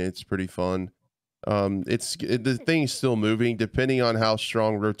PUBG, and it's pretty fun. The thing's still moving, depending on how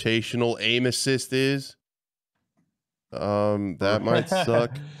strong rotational aim assist is. That might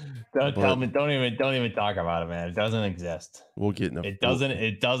suck. Don't tell me. Don't even talk about it, man. It doesn't exist. We'll get in a. It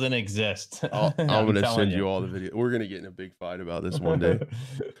doesn't exist. I'm gonna send you all the video. We're gonna get in a big fight about this one day.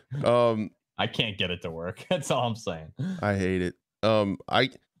 I can't get it to work. That's all I'm saying. I hate it. I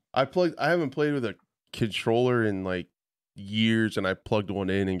haven't played with a controller in like years, and I plugged one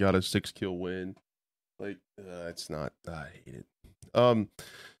in and got a 6-kill win. Like, it's not. I hate it.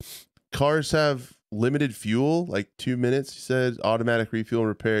 Cars have limited fuel, like 2 minutes. He said automatic refuel and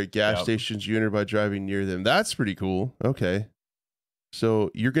repair at gas stations you enter by driving near them. That's pretty cool. Okay, so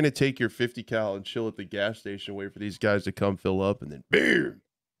you're gonna take your 50 cal and chill at the gas station, wait for these guys to come fill up, and then boom.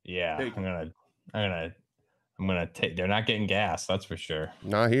 Yeah, I'm gonna take. They're not getting gas. That's for sure.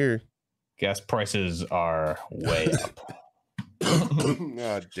 Not here. Gas prices are way up.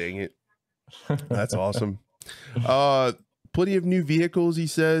 God dang it. That's awesome. Plenty of new vehicles, he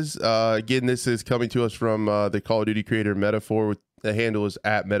says. Again, this is coming to us from the Call of Duty creator Metaphor. With the handle is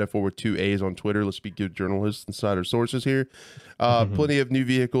at Metaphor with 2 A's on Twitter. Let's be good journalists inside our sources here. Plenty of new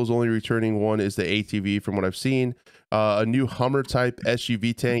vehicles. Only returning one is the ATV from what I've seen. A new Hummer type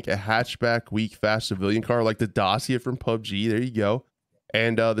SUV tank, a hatchback, weak, fast civilian car like the Dacia from PUBG. There you go.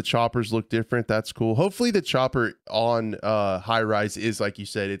 And the choppers look different. That's cool. Hopefully the chopper on High Rise is, like you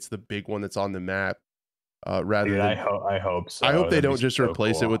said, it's the big one that's on the map. Rather than, I hope so. I hope they don't just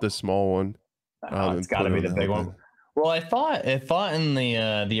replace it with a small one. It's got to be the big one. Well, I thought in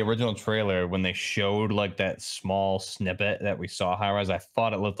the original trailer when they showed like that small snippet that we saw High Rise, I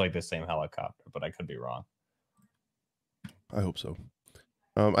thought it looked like the same helicopter, but I could be wrong. I hope so.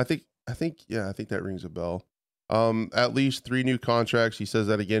 I think that rings a bell. At least 3 new contracts. He says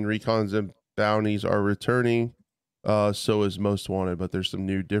that again. Recons and bounties are returning. So is Most Wanted, but there's some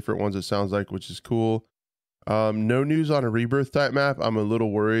new different ones, it sounds like, which is cool. No news on a Rebirth type map. I'm a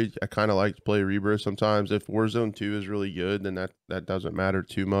little worried. I kind of like to play Rebirth sometimes. If Warzone 2 is really good, then that doesn't matter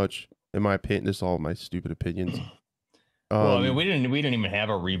too much, in my opinion. This is all my stupid opinions. Well, I mean, we didn't even have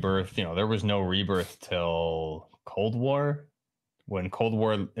a Rebirth. You know, there was no Rebirth till Cold War. When Cold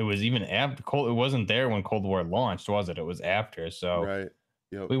War, it was even after it wasn't there when Cold War launched, was it? It was after. So right.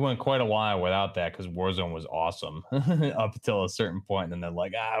 Yep. We went quite a while without that because Warzone was awesome up until a certain point, and then they're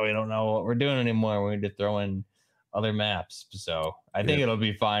like, we don't know what we're doing anymore. We need to throw in other maps. So I think it'll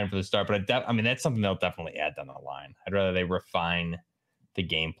be fine for the start. But I mean, that's something they'll definitely add down the line. I'd rather they refine the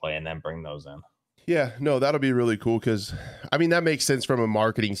gameplay and then bring those in. Yeah, no, that'll be really cool because, I mean, that makes sense from a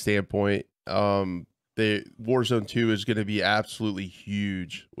marketing standpoint. The Warzone 2 is going to be absolutely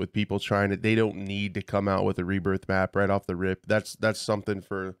huge with people they don't need to come out with a Rebirth map right off the rip. That's something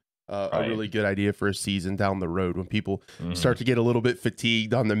for a really good idea for a season down the road when people start to get a little bit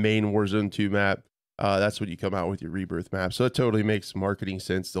fatigued on the main Warzone 2 map. That's when you come out with your Rebirth map. So it totally makes marketing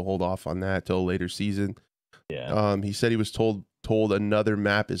sense to hold off on that till a later season. Yeah. He said he was told another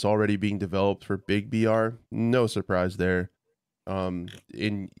map is already being developed for Big BR. No surprise there.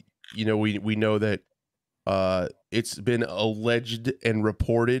 We know that it's been alleged and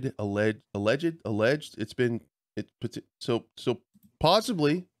reported, alleged. So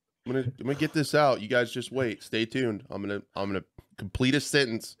possibly I'm gonna get this out. You guys just wait, stay tuned. I'm gonna complete a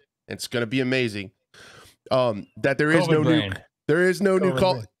sentence, and it's gonna be amazing. That there is no new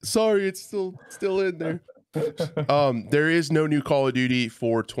call. Sorry, it's still in there. There is no new Call of Duty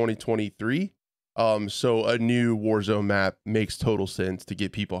for 2023. So a new Warzone map makes total sense to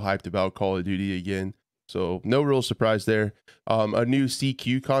get people hyped about Call of Duty again. So no real surprise there. A new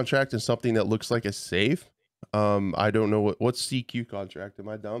CQ contract and something that looks like a safe. I don't know what's CQ contract. Am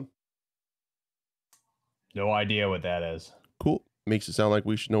I dumb? No idea what that is. Cool. Makes it sound like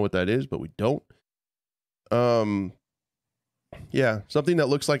we should know what that is, but we don't. Yeah, something that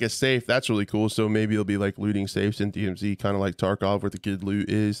looks like a safe. That's really cool. So maybe it'll be like looting safes in DMZ, kind of like Tarkov, where the good loot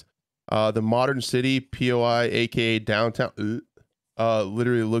is. The Modern City, POI, aka Downtown,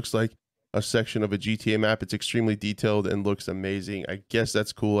 literally looks like a section of a GTA map. It's extremely detailed and looks amazing. I guess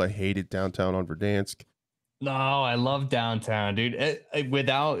that's cool. I hated Downtown on Verdansk. No, I love Downtown, dude.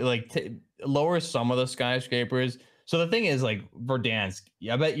 Without lower some of the skyscrapers. So the thing is, like, Verdansk,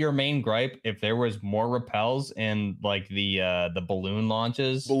 I bet your main gripe, if there was more rappels and like the balloon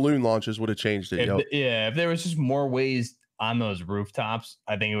launches would have changed it. If there was just more ways on those rooftops,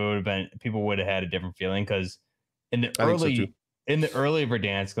 I think it would have been, people would have had a different feeling. Because in the early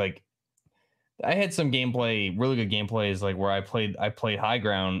Verdansk, like, I had some gameplay, really good gameplays, like where I played high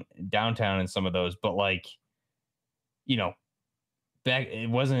ground downtown in some of those, but like, back it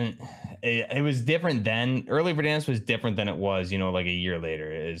wasn't it was different then. Early Verdansk was different than it was, like a year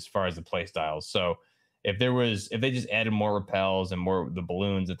later as far as the play styles. So if they just added more repels and more the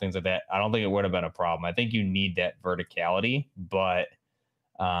balloons and things like that, I don't think it would have been a problem. I think you need that verticality, but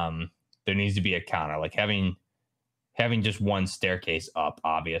there needs to be a counter. Like having just one staircase up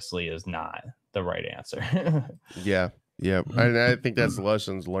obviously is not the right answer. Yeah, yeah, and I think that's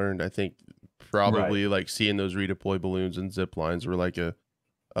lessons learned. I think probably Right. like seeing those redeploy balloons and zip lines were like a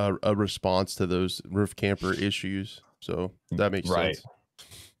response to those roof camper issues. So that makes Right. sense.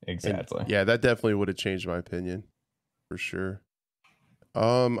 And Exactly. yeah, that definitely would have changed my opinion for sure.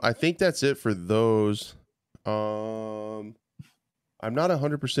 I think that's it for those. I'm not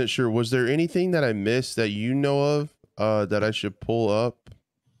 100% sure. Was there anything that I missed that you know of that I should pull up?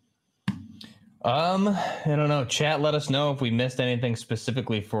 I don't know. Chat, let us know if we missed anything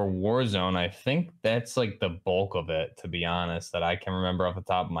specifically for Warzone. I think that's like the bulk of it, to be honest, that I can remember off the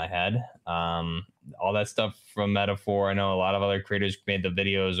top of my head. All that stuff from Metaphor. I know a lot of other creators made the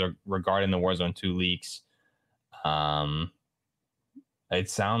videos regarding the Warzone 2 leaks. It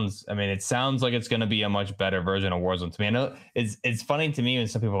sounds like it's going to be a much better version of Warzone to me. I know it's funny to me when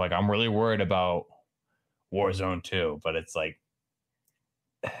some people are like, I'm really worried about Warzone 2, but it's like,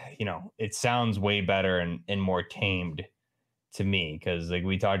 it sounds way better and more tamed to me, because like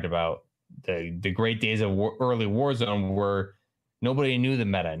we talked about, the great days of early Warzone were nobody knew the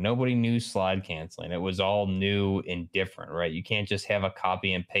meta, nobody knew slide canceling. It was all new and different, right? You can't just have a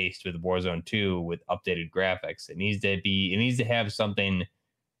copy and paste with Warzone 2 with updated graphics. It needs to have something.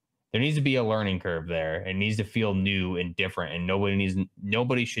 There needs to be a learning curve there. It needs to feel new and different, and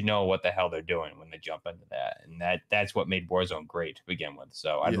nobody should know what the hell they're doing when they jump into that. And that's what made Warzone great to begin with.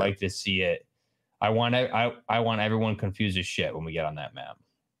 So I'd Yeah, like to see it. I want everyone confused as shit when we get on that map.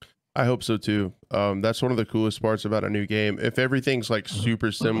 I hope so too. That's one of the coolest parts about a new game. If everything's like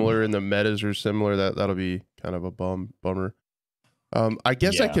super similar and the metas are similar, that'll be kind of a bummer. I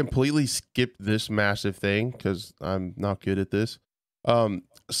guess I Yeah. completely skipped this massive thing because I'm not good at this.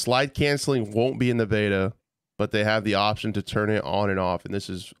 Slide canceling won't be in the beta, but they have the option to turn it on and off. And this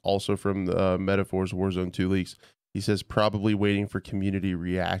is also from the Metaphor's Warzone 2 leaks. He says probably waiting for community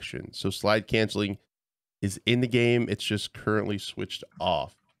reaction. So slide canceling is in the game. It's just currently switched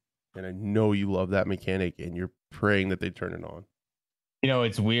off. And I know you love that mechanic and you're praying that they turn it on.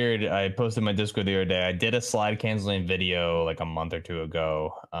 It's weird. I posted my Discord the other day. I did a slide canceling video like a month or two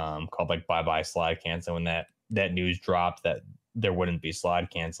ago, called like Bye Bye Slide Cancel, when that news dropped that there wouldn't be slide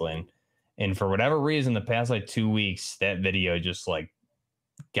canceling. And for whatever reason, the past like 2 weeks, that video just like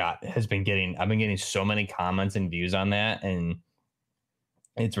I've been getting so many comments and views on that, and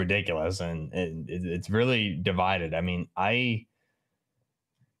it's ridiculous, and it's really divided. I mean,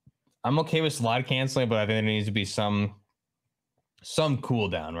 I'm okay with slide canceling, but I think there needs to be some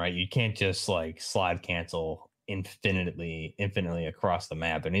cooldown, right? You can't just like slide cancel infinitely across the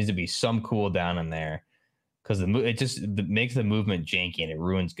map. There needs to be some cooldown in there, because it just makes the movement janky and it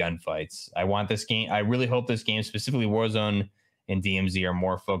ruins gunfights. I really hope this game, specifically Warzone and DMZ, are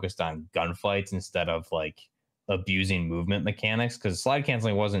more focused on gunfights instead of like abusing movement mechanics, because slide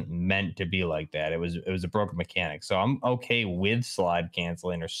canceling wasn't meant to be like that. It was a broken mechanic. So I'm okay with slide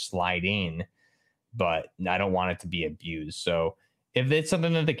canceling or sliding, but I don't want it to be abused. So if it's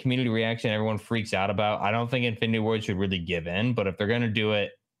something that the community reaction everyone freaks out about, I don't think Infinity Ward should really give in. But if they're going to do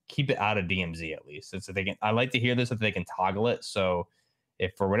it, keep it out of DMZ at least. It's if they can. I like to hear this if they can toggle it. So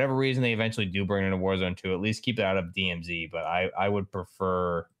if for whatever reason they eventually do bring in a Warzone 2, at least keep it out of DMZ. But I'd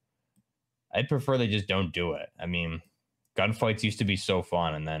prefer they just don't do it. I mean, gunfights used to be so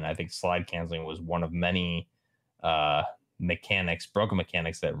fun, and then I think slide canceling was one of many broken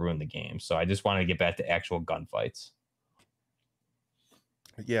mechanics that ruined the game. So I just wanted to get back to actual gunfights.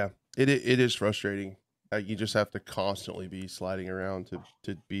 Yeah, it is frustrating. You just have to constantly be sliding around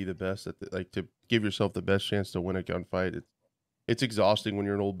to be the best at like to give yourself the best chance to win a gunfight. It's exhausting when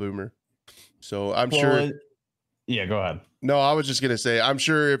you're an old boomer. So I'm sure. Yeah, go ahead. No, I was just gonna say, I'm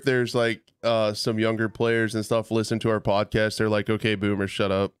sure if there's like some younger players and stuff listen to our podcast, they're like, okay, boomer,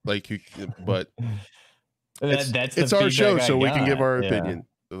 shut up. Like, but it's our show, so we can give our opinion.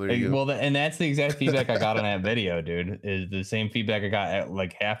 So there you go. Well, and that's the exact feedback I got on that video, dude. Is the same feedback I got at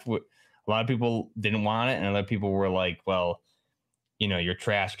like half. A lot of people didn't want it, and other people were like, well, you're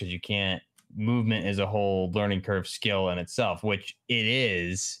trash because you can't. Movement is a whole learning curve skill in itself, which it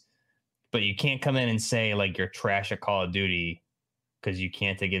is. But you can't come in and say like you're trash at Call of Duty because you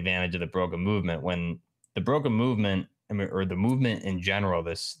can't take advantage of the broken movement, when the broken movement, or the movement in general,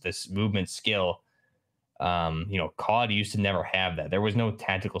 this movement skill, You know, COD used to never have that. There was no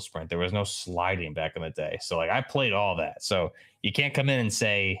tactical sprint. There was no sliding back in the day. So like I played all that. So you can't come in and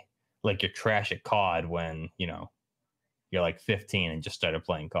say like you're trash at COD when, you know, you're like 15 and just started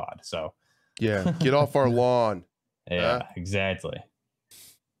playing COD. So Yeah, get off our lawn. yeah, exactly.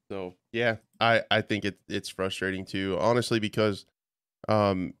 So yeah, I think it's frustrating too, honestly, because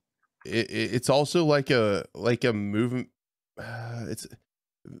um it's also like a movement. It's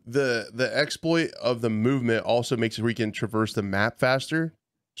the exploit of the movement also makes it where you can traverse the map faster.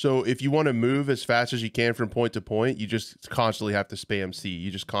 So if you want to move as fast as you can from point to point, you just constantly have to spam C.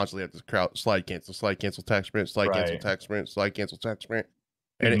 You just constantly have to slide cancel, tax sprint, slide cancel, Right. tax sprint, slide cancel, tax sprint.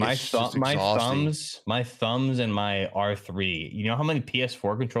 Dude, And my it's just exhausting. thumbs and my R3. You know how many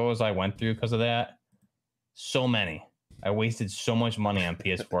PS4 controllers I went through because of that? So many. I wasted so much money on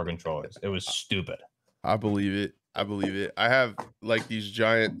PS4 controllers. It was stupid. I believe it. I believe it. I have like these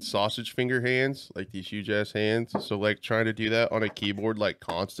giant sausage finger hands, like these huge ass hands. So like trying to do that on a keyboard like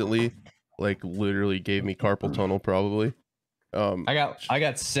constantly, like literally gave me carpal tunnel probably. I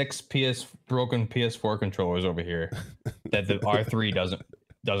got 6 broken PS4 controllers over here that the R3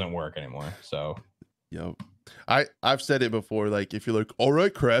 doesn't work anymore. So yep. I've said it before, like if you're like, all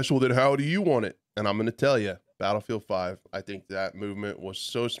right, Crash, well then how do you want it? And I'm gonna tell you, Battlefield 5, I think that movement was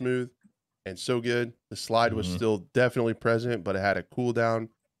so smooth and so good. The slide was still definitely present, but it had a cooldown.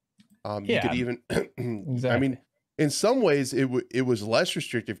 You could even exactly. I mean, in some ways it was less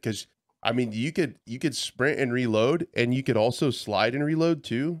restrictive because I mean you could sprint and reload, and you could also slide and reload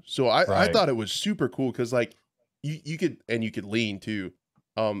too. So I thought it was super cool because like you could lean too.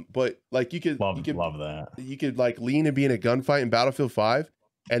 But like you could love that. You could like lean and be in a gunfight in Battlefield 5,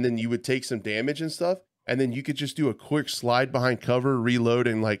 and then you would take some damage and stuff, and then you could just do a quick slide behind cover, reload,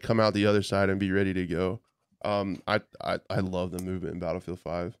 and like come out the other side and be ready to go. I love the movement in Battlefield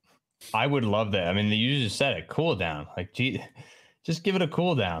 5. I would love that. I mean, you just said it, cooldown. Like, gee, just give it a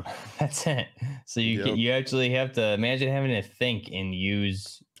cooldown. That's it. So you actually have to imagine having to think and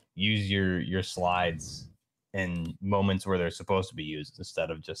use your slides in moments where they're supposed to be used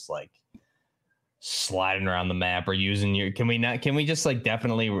instead of just like sliding around the map or using your. Can we just like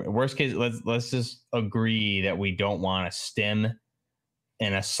definitely worst case? Let's just agree that we don't want a stim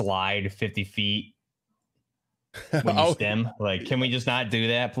and a slide 50 feet. When you stem, like, can we just not do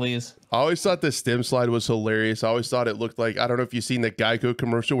that, please? I always thought the stem slide was hilarious. I always thought it looked like, I don't know if you've seen the Geico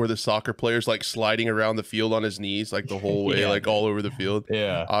commercial where the soccer player's like sliding around the field on his knees, like the whole way, like all over the field.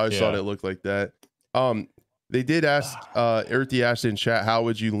 Yeah. I always thought it looked like that. They did ask, Earthy asked in chat, how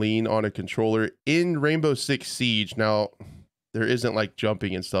would you lean on a controller in Rainbow Six Siege? Now, there isn't like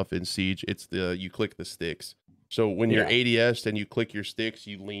jumping and stuff in Siege. It's you click the sticks. So when you're ADS and you click your sticks,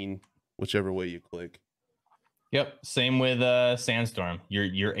 you lean whichever way you click. Yep, same with Sandstorm.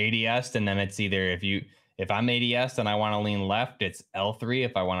 You're ADS, and then it's either if I'm ADS and I want to lean left, it's L3.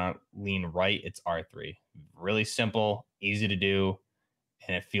 If I want to lean right, it's R3. Really simple, easy to do,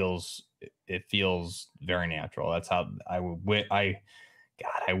 and it feels very natural. That's how I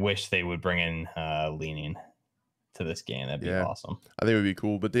wish they would bring in leaning to this game. That'd be awesome. I think it would be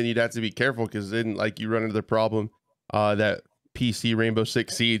cool, but then you'd have to be careful because then like you run into the problem that PC Rainbow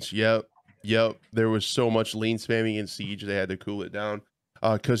Six Siege. Yep, there was so much lean spamming in Siege, they had to cool it down.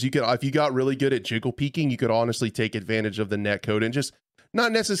 Because you could, if you got really good at jiggle peeking, you could honestly take advantage of the netcode and just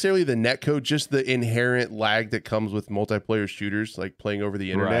not necessarily the netcode, just the inherent lag that comes with multiplayer shooters, like playing over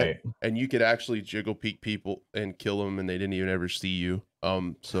the internet. Right. And you could actually jiggle peek people and kill them, and they didn't even ever see you.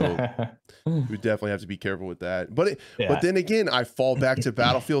 So we definitely have to be careful with that. But but then again, I fall back to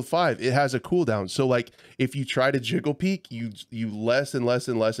Battlefield 5. It has a cooldown. So like if you try to jiggle peek, you less and less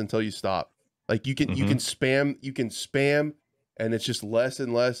and less until you stop. Like you can spam, and it's just less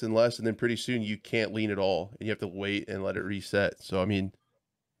and less and less, and then pretty soon you can't lean at all, and you have to wait and let it reset. So I mean,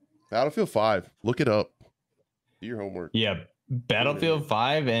 Battlefield 5, look it up. Do your homework. Yeah, Battlefield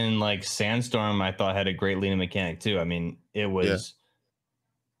 5 and like Sandstorm, I thought had a great leaning mechanic too. I mean, it was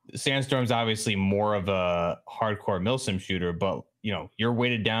Sandstorm's obviously more of a hardcore milsim shooter, but you know, you're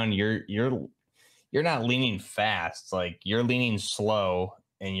weighted down. You're not leaning fast. Like you're leaning slow.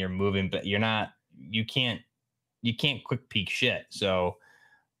 And you're moving, but you can't quick peek shit. So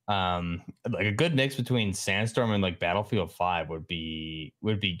like a good mix between Sandstorm and like Battlefield 5 would be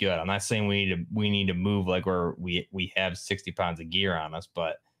good. I'm not saying we need to move like we have 60 pounds of gear on us,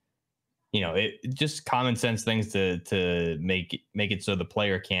 but you know, it just common sense things to make it so the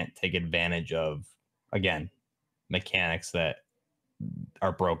player can't take advantage of, again, mechanics that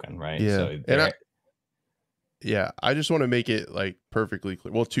are broken, right? Yeah. So I just want to make it like perfectly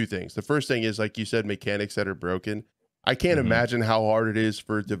clear. Well, two things. The first thing is, like you said, mechanics that are broken. I can't imagine how hard it is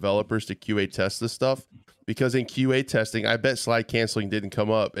for developers to QA test this stuff, because in QA testing, I bet slide canceling didn't come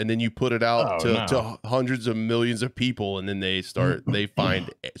up, and then you put it out to hundreds of millions of people, and then they find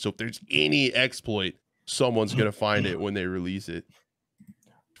it. So if there's any exploit, someone's going to find it when they release it.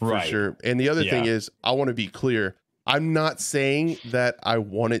 For sure. And the other thing is, I want to be clear. I'm not saying that I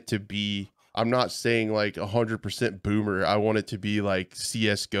want it to be, I'm not saying like 100% boomer. I want it to be like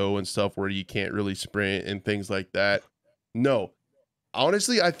CSGO and stuff where you can't really sprint and things like that. No,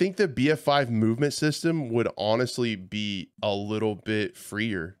 honestly, I think the BF5 movement system would honestly be a little bit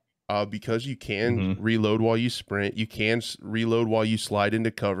freer because you can reload while you sprint. You can reload while you slide into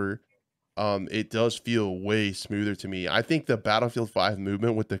cover. It does feel way smoother to me. I think the Battlefield 5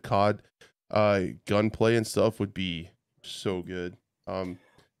 movement with the COD gunplay and stuff would be so good.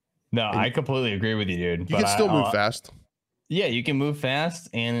 No, I completely agree with you, dude. You can still move fast. Yeah, you can move fast,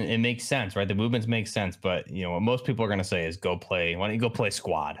 and it makes sense, right? The movements make sense, but you know what most people are gonna say is why don't you go play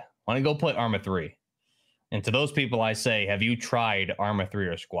squad? Why don't you go play Arma 3? And to those people, I say, have you tried Arma 3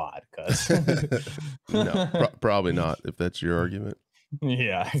 or squad? Because no, probably not, if that's your argument.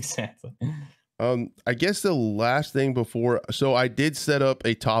 Yeah, exactly. I guess the last thing before, so I did set up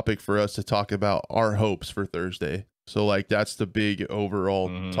a topic for us to talk about our hopes for Thursday. So like that's the big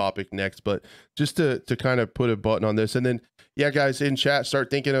overall topic next, but just to kind of put a button on this, and then yeah, guys in chat, start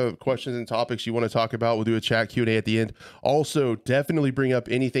thinking of questions and topics you want to talk about. We'll do a chat Q&A at the end. Also, definitely bring up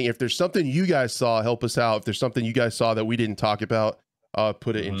anything. If there's something you guys saw, help us out. If there's something you guys saw that we didn't talk about,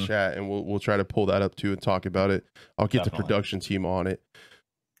 put it in chat, and we'll try to pull that up too and talk about it. I'll get the production team on it.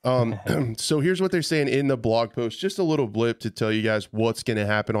 So here's what they're saying in the blog post, just a little blip to tell you guys what's going to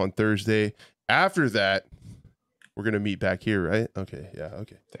happen on Thursday. After that, we're going to meet back here, right? Okay. Yeah.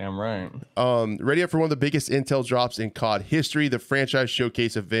 Okay. Damn right. Ready up for one of the biggest intel drops in COD history. The franchise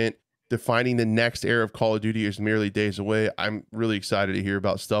showcase event defining the next era of Call of Duty is merely days away. I'm really excited to hear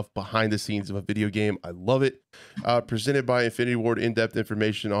about stuff behind the scenes of a video game. I love it. Presented by Infinity Ward, in-depth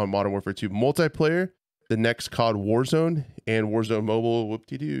information on Modern Warfare 2 multiplayer, the next COD Warzone, and Warzone Mobile.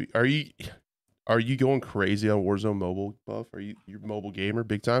 Whoop-de-doo. Are you going crazy on Warzone Mobile, Buff? Are you a mobile gamer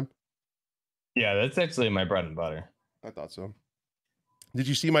big time? Yeah, that's actually my bread and butter. I thought so. Did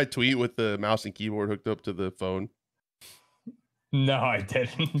you see my tweet with the mouse and keyboard hooked up to the phone? No, I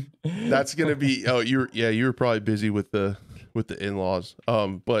didn't. That's gonna be you were probably busy with the in-laws.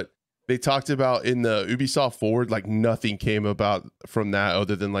 But they talked about in the Ubisoft Forward, like nothing came about from that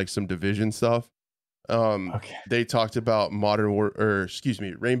other than like some Division stuff. They talked about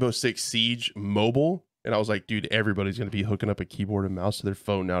Rainbow Six Siege mobile. And I was like, dude, everybody's going to be hooking up a keyboard and mouse to their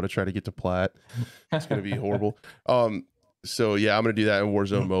phone now to try to get to plat. It's going to be horrible. So yeah, I'm going to do that in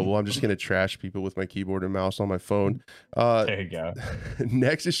Warzone Mobile. I'm just going to trash people with my keyboard and mouse on my phone. There you go.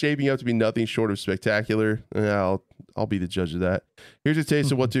 Next is shaping up to be nothing short of spectacular. I'll be the judge of that. Here's a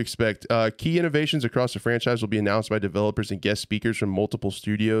taste of what to expect. Key innovations across the franchise will be announced by developers and guest speakers from multiple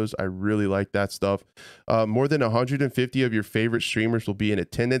studios. I really like that stuff. More than 150 of your favorite streamers will be in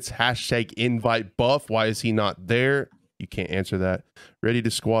attendance. Hashtag invite Buff. Why is he not there? You can't answer that. Ready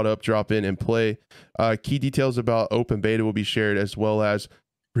to squad up, drop in, and play. Key details about open beta will be shared, as well as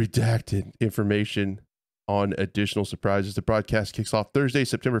redacted information on additional surprises. The broadcast kicks off Thursday,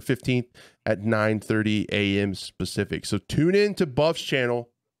 September 15th at 9:30 a.m. Pacific. So tune in to Buff's channel.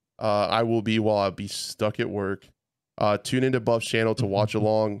 I'll be stuck at work. Tune into Buff's channel to watch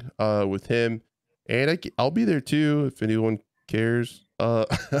along with him. And I'll be there too if anyone cares.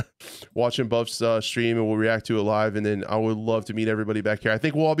 Watching Buff's stream, and we'll react to it live. And then I would love to meet everybody back here. I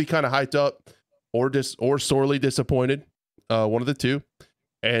think we'll all be kind of hyped up or sorely disappointed. One of the two.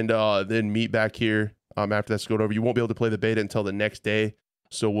 And then meet back here. After that's going over. You won't be able to play the beta until the next day,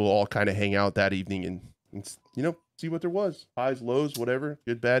 so we'll all kind of hang out that evening and see what there was, highs, lows, whatever,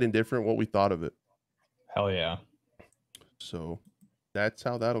 good, bad, indifferent, what we thought of it. Hell yeah! So that's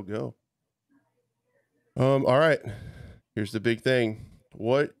how that'll go. All right, here's the big thing.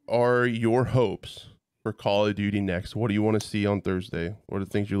 What are your hopes for Call of Duty next? What do you want to see on Thursday? What are the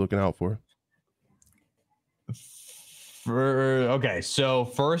things you're looking out for? Okay, so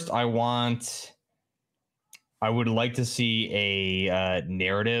first I would like to see a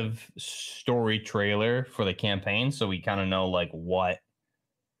narrative story trailer for the campaign, so we kind of know like what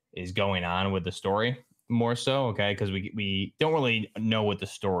is going on with the story more so, okay? Because we don't really know what the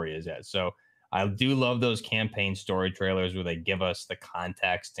story is yet. So I do love those campaign story trailers where they give us the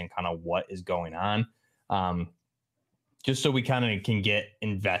context and kind of what is going on, just so we kind of can get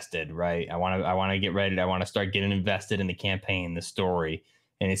invested, right? I want to get ready. I want to start getting invested in the campaign, the story.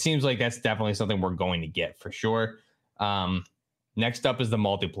 And it seems like that's definitely something we're going to get for sure. Next up is the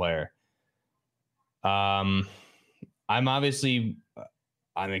multiplayer. I I'm obviously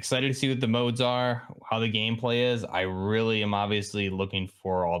I'm excited to see what the modes are, how the gameplay is. I really am obviously looking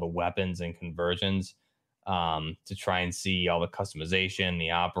for all the weapons and conversions, to try and see all the customization,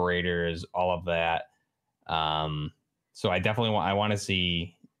 the operators, all of that. So I want to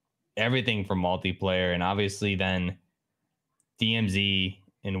see everything from multiplayer, and obviously then DMZ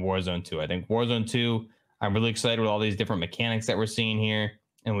in Warzone 2. I think Warzone 2, I'm really excited with all these different mechanics that we're seeing here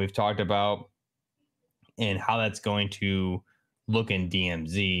and we've talked about, and how that's going to look in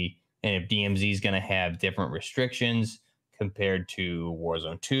DMZ, and if DMZ is going to have different restrictions compared to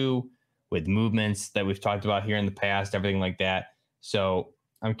Warzone 2 with movements that we've talked about here in the past, everything like that. So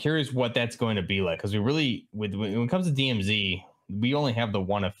I'm curious what that's going to be like, because we really, when it comes to DMZ, we only have the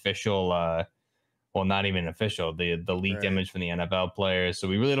one official, well, not even official, the leaked Right. image from the NFL players. So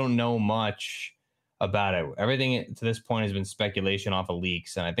we really don't know much about it. Everything to this point has been speculation off of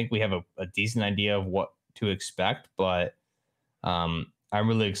leaks, and I think we have a decent idea of what to expect. But I'm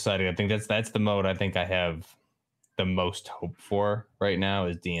really excited. I think that's the mode I think I have the most hope for right now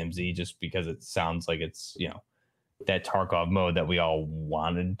is DMZ, just because it sounds like it's, that Tarkov mode that we all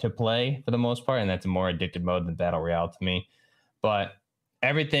wanted to play for the most part, and that's a more addictive mode than Battle Royale to me. But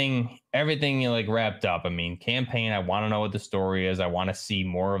everything like wrapped up. I mean, campaign, I want to know what the story is. I want to see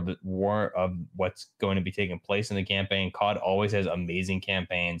more of what's going to be taking place in the campaign. COD always has amazing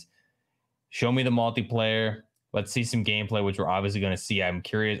campaigns. Show me the multiplayer. Let's see some gameplay, which we're obviously going to see. I'm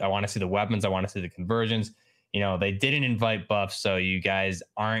curious. I want to see the weapons. I want to see the conversions. They didn't invite buffs, so you guys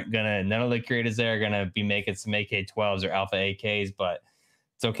aren't gonna. None of the creators there are gonna be making some AK-12s or Alpha AKs, but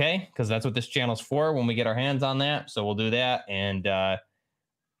it's okay, because that's what this channel's for when we get our hands on that. So we'll do that. And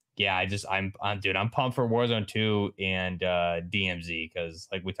yeah, I'm pumped for Warzone 2 and DMZ, because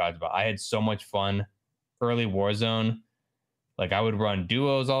like we talked about, I had so much fun early Warzone. Like, I would run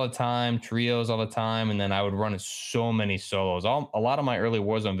duos all the time, trios all the time, and then I would run so many solos. A lot of my early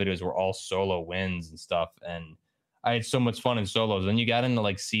Warzone videos were all solo wins and stuff, and I had so much fun in solos. Then you got into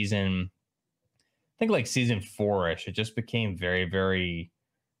like season 4-ish, it just became very, very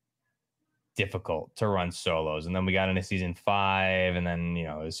difficult to run solos. And then we got into season 5, and then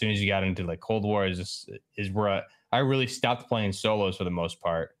as soon as you got into like Cold War is where I really stopped playing solos for the most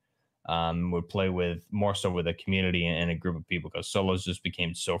part. Would play more so with a community and a group of people, because solos just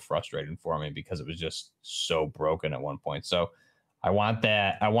became so frustrating for me because it was just so broken at one point. So I want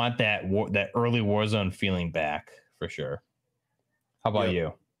that early Warzone feeling back for sure. How about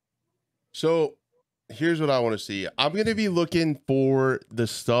you? So here's what I want to see. I'm going to be looking for the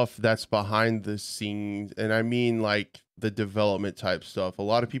stuff that's behind the scenes, and I mean like the development type stuff. A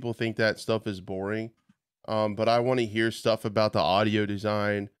lot of people think that stuff is boring, but I want to hear stuff about the audio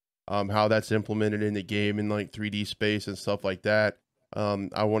design, how that's implemented in the game in like 3D space and stuff like that.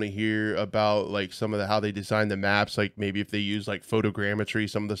 I want to hear about like some of how they design the maps, like maybe if they use like photogrammetry,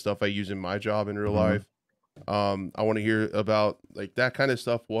 some of the stuff I use in my job in real life. I want to hear about like that kind of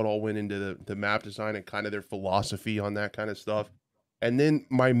stuff, what all went into the map design and kind of their philosophy on that kind of stuff. And then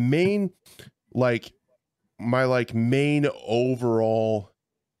my main overall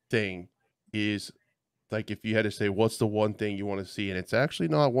thing is, like, if you had to say what's the one thing you want to see, and it's actually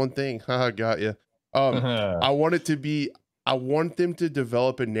not one thing. Haha, got you. I want them to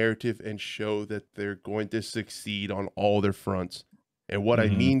develop a narrative and show that they're going to succeed on all their fronts. And what I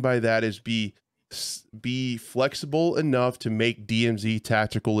mean by that is be flexible enough to make DMZ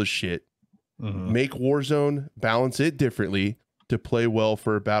tactical as shit. Make Warzone, balance it differently to play well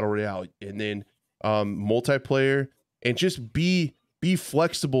for a battle royale, and then multiplayer, and just be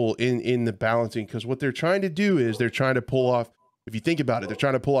flexible in the balancing, because what they're trying to do is they're trying to pull off, if you think about it, they're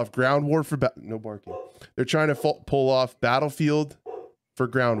trying to pull off ground war for no barking. They're trying to pull off Battlefield for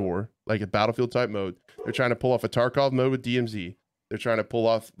ground war, like a Battlefield type mode. They're trying to pull off a Tarkov mode with DMZ. They're trying to pull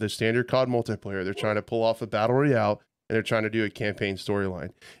off the standard COD multiplayer. They're trying to pull off a battle royale, and they're trying to do a campaign storyline.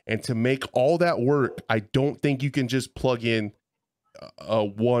 And to make all that work, I don't think you can just plug in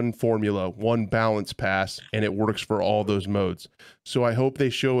one formula, one balance pass, and it works for all those modes. So I hope they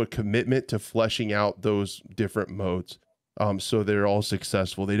show a commitment to fleshing out those different modes, so they're all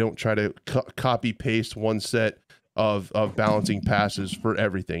successful. They don't try to copy paste one set of balancing passes for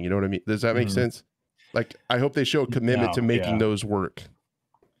everything. You know what I mean? Does that make sense? Like, I hope they show a commitment to making those work.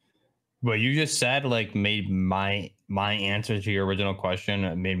 What you just said, like, made my answer to your original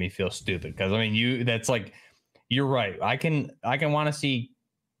question, made me feel stupid, because I mean, that's like, you're right. I can want to see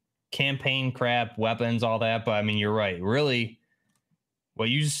campaign crap, weapons, all that, but I mean, you're right. Really, what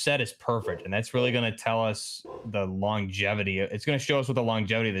you just said is perfect, and that's really going to tell us the longevity. It's going to show us what the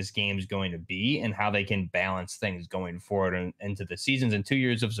longevity of this game is going to be, and how they can balance things going forward and into the seasons and 2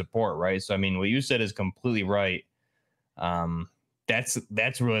 years of support, right? So I mean, what you said is completely right. Um, that's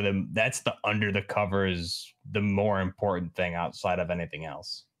really the under the covers, the more important thing outside of anything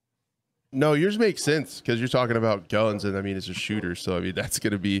else. No, yours makes sense because you're talking about guns, and I mean it's a shooter, so I mean that's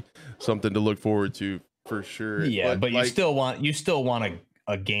going to be something to look forward to for sure. Yeah, but like, you still want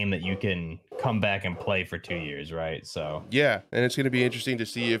a game that you can come back and play for 2 years, right? So yeah, and it's going to be interesting to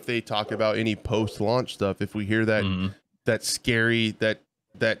see if they talk about any post-launch stuff. If we hear that that scary that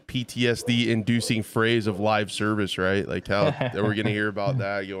PTSD inducing phrase of live service, right? Like how we're going to hear about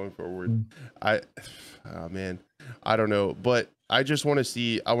that going forward. Oh man, I don't know, but I just want to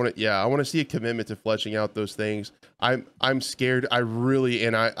see. I want to see a commitment to fleshing out those things. I'm scared.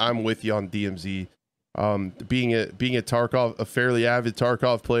 I'm with you on DMZ. Being a Tarkov, a fairly avid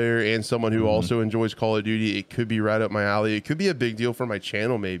Tarkov player, and someone who also enjoys Call of Duty, it could be right up my alley. It could be a big deal for my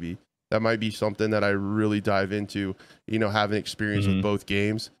channel. Maybe that might be something that I really dive into. You know, having experience with both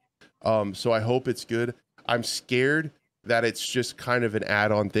games. So I hope it's good. I'm scared that it's just kind of an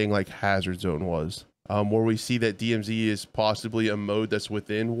add-on thing like Hazard Zone was. Where we see that DMZ is possibly a mode that's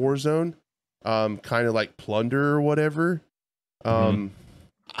within Warzone, kind of like Plunder or whatever.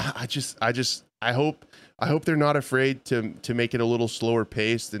 I hope they're not afraid to make it a little slower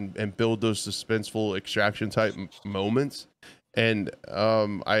paced and build those suspenseful extraction type moments. And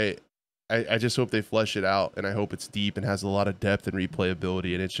I just hope they flesh it out, and I hope it's deep and has a lot of depth and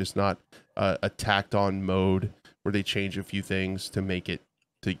replayability, and it's just not a tacked on mode where they change a few things to make it,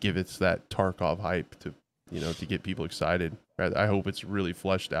 to give it that Tarkov hype to, to get people excited. I hope it's really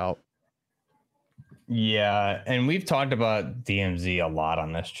fleshed out. Yeah, and we've talked about DMZ a lot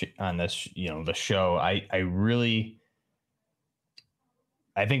on this, the show. I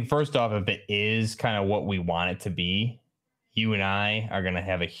think first off, if it is kind of what we want it to be, you and I are going to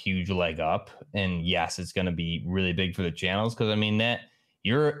have a huge leg up. And yes, it's going to be really big for the channels. Cause I mean that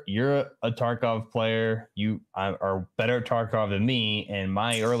you're a Tarkov player. You are better at Tarkov than me. And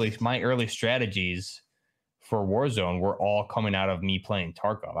my early strategies for Warzone were all coming out of me playing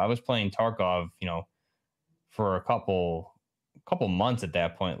Tarkov. I was playing Tarkov, for a couple months at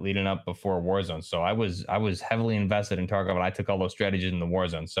that point leading up before Warzone. So I was heavily invested in Tarkov, and I took all those strategies in the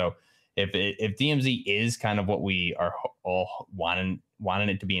Warzone. So if DMZ is kind of what we are all wanting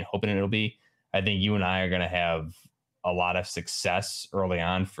it to be and hoping it'll be, I think you and I are going to have a lot of success early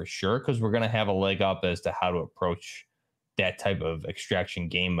on for sure, because we're going to have a leg up as to how to approach that type of extraction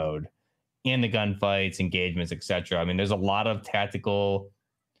game mode and the gunfights, engagements, etc. I mean, there's a lot of tactical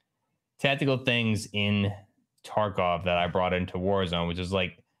things in Tarkov that I brought into Warzone, which is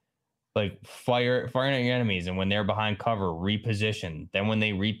like firing at your enemies, and when they're behind cover, reposition. Then when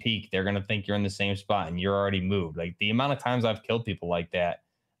they re-peek, they're gonna think you're in the same spot and you're already moved. Like the amount of times I've killed people like that,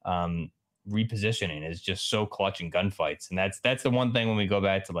 repositioning is just so clutch in gunfights. And that's the one thing when we go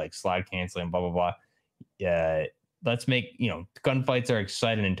back to like slide canceling, blah blah blah. Yeah, let's make gunfights are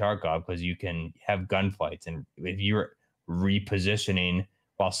exciting in Tarkov because you can have gunfights, and if you're repositioning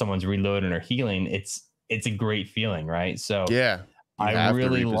while someone's reloading or healing, it's a great feeling, right? So yeah. I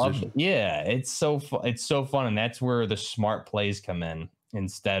really love it. Yeah, it's so fun, and that's where the smart plays come in.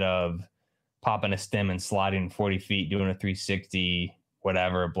 Instead of popping a stim and sliding 40 feet, doing a 360,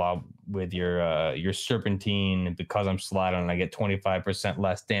 whatever, blah, with your serpentine. Because I'm sliding, I get 25%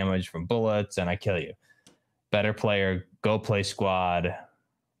 less damage from bullets, and I kill you. Better player, go play squad.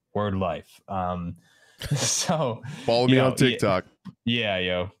 Word life. So follow me on TikTok. Yeah,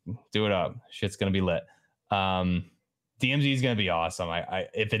 yo, do it up. Shit's gonna be lit. DMZ is going to be awesome.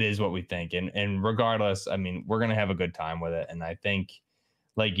 If it is what we think, and regardless, I mean, we're going to have a good time with it. And I think,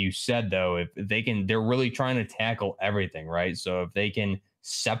 like you said, though, if they can, they're really trying to tackle everything, right? So if they can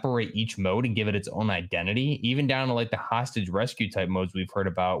separate each mode and give it its own identity, even down to like the hostage rescue type modes we've heard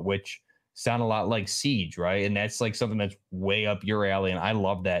about, which sound a lot like Siege, right? And that's like something that's way up your alley. And I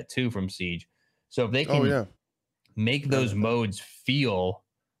love that too from Siege. So if they can make those modes feel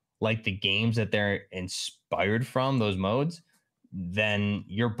like the games that they're inspired from, those modes, then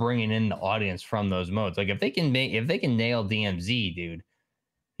you're bringing in the audience from those modes. Like if they can nail DMZ, dude,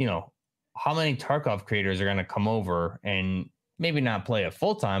 how many Tarkov creators are going to come over and maybe not play it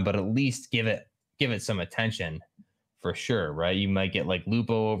full time, but at least give it some attention for sure, right? You might get like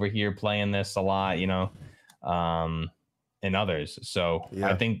Lupo over here playing this a lot, and others. So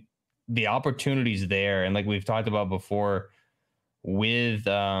I think the opportunity's there, and like we've talked about before, with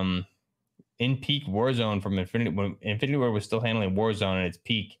in peak Warzone from Infinity, when Infinity Ward was still handling Warzone at its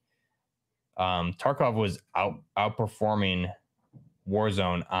peak, Tarkov was outperforming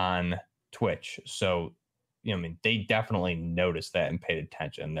Warzone on Twitch. So I mean, they definitely noticed that and paid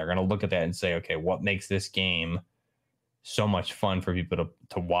attention. They're going to look at that and say, okay, what makes this game so much fun for people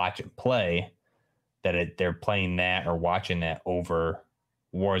to watch and play? that they're playing that or watching that over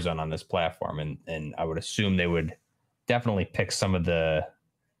Warzone on this platform, and I would assume they would definitely pick some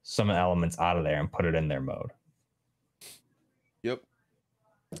elements out of there and put it in their mode. Yep,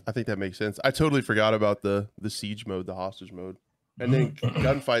 I think that makes sense. I totally forgot about the siege mode, the hostage mode, and then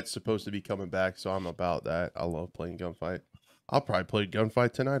gunfight's supposed to be coming back, so I'm about that. I love playing gunfight. I'll probably play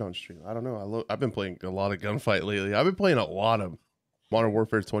gunfight tonight on stream. I don't know. I've been playing a lot of gunfight lately. I've been playing a lot of Modern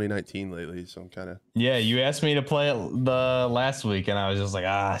Warfare 2019 lately, so I'm kind of. Yeah, you asked me to play it the last week, and I was just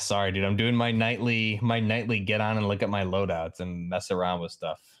like, sorry, dude. I'm doing my nightly get on and look at my loadouts and mess around with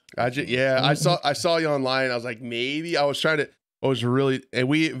stuff. I saw you online. I was like, maybe I was really, and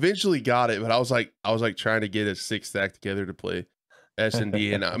we eventually got it, but I was like trying to get a 6-stack together to play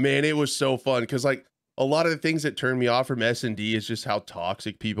S&D, and man, it was so fun because like a lot of the things that turn me off from S&D is just how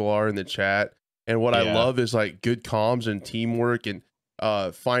toxic people are in the chat, and what I love is like good comms and teamwork and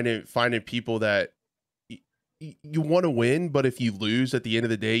finding people that you want to win, but if you lose at the end of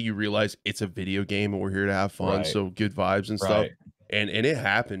the day, you realize it's a video game and we're here to have fun. Right. So good vibes and stuff. And it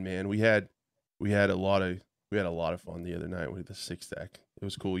happened, man. We had a lot of fun the other night with the 6-stack. It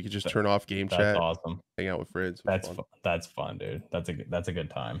was cool. You could just turn off game chat. That's awesome. Hang out with friends. That's fun, dude. That's a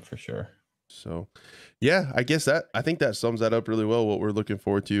good time for sure. So, yeah, I think that sums that up really well. What we're looking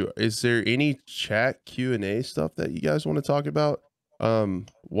forward to. Is there any chat Q&A stuff that you guys want to talk about?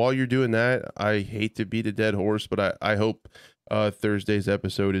 While you're doing that, I hate to beat a dead horse, but I hope Thursday's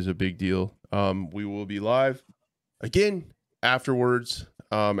episode is a big deal. We will be live again afterwards,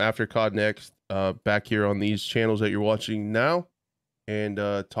 after COD Next, back here on these channels that you're watching now, and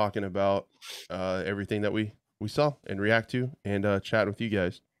talking about everything that we saw and react to, and chatting with you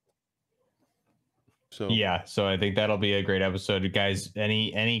guys. So yeah, so I think that'll be a great episode, guys.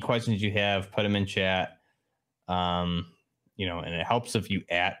 Any questions you have, put them in chat. You know, and it helps if you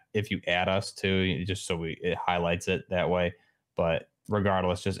add us too, just so it highlights it that way. But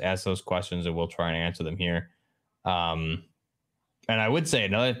regardless, just ask those questions and we'll try and answer them here. And I would say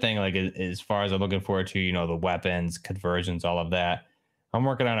another thing, like as far as I'm looking forward to, you know, the weapons, conversions, all of that. I'm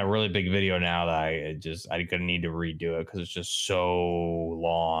working on a really big video now that I could need to redo it because it's just so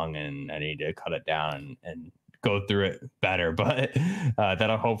long and I need to cut it down and go through it better. But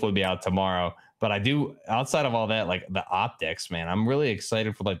that'll hopefully be out tomorrow. But I do, outside of all that, like the optics, man, I'm really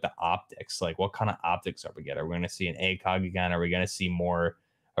excited for like the optics. Like what kind of optics are we getting? Are we going to see an ACOG again? Are we going to see more?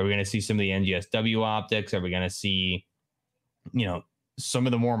 Are we going to see some of the NGSW optics? Are we going to see, you know, some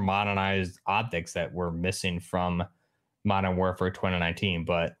of the more modernized optics that we're missing from Modern Warfare 2019?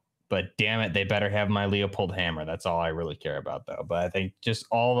 But damn it, they better have my Leopold hammer. That's all I really care about, though. But I think just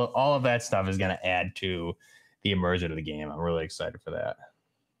all of that stuff is going to add to the immersion of the game. I'm really excited for that.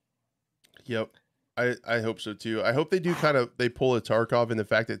 Yep. I hope so too. I hope they pull a Tarkov, in the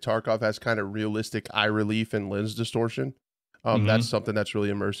fact that Tarkov has kind of realistic eye relief and lens distortion. That's something that's really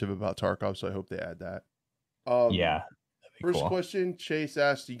immersive about Tarkov, so I hope they add that. Yeah. First cool. Question, Chase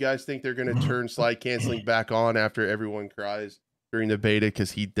asked, do you guys think they're going to turn slide canceling back on after everyone cries during the beta?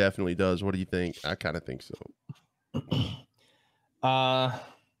 Because he definitely does. What do you think? I kind of think so.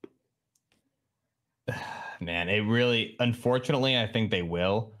 Man, it really, unfortunately, I think they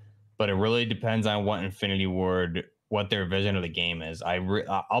will. But it really depends on what Infinity Ward, what their vision of the game is.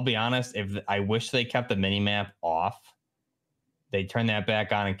 I'll be honest, I wish they kept the minimap off. They turned that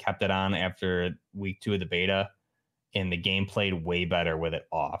back on and kept it on after week 2 of the beta, and the game played way better with it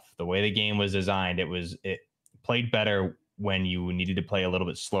off. The way the game was designed, it played better when you needed to play a little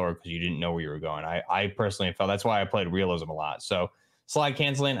bit slower because you didn't know where you were going. I personally felt that's why I played realism a lot. So slide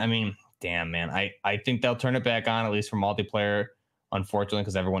canceling, I mean, damn, man. I think they'll turn it back on, at least for multiplayer. Unfortunately,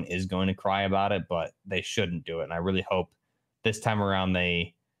 because everyone is going to cry about it, but they shouldn't do it. And I really hope this time around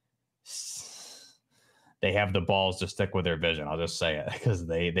they have the balls to stick with their vision. I'll just say it, because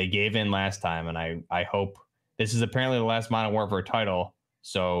they gave in last time, and I hope this is apparently the last Modern Warfare title.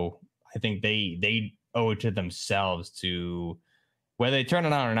 So I think they owe it to themselves to, whether they turn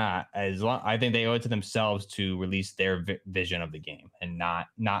it on or not, I think they owe it to themselves to release their vision of the game and not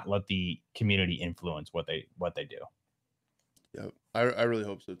let the community influence what they do. Yeah, I really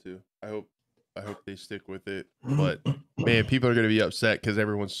hope so too. I hope they stick with it. But man, people are going to be upset because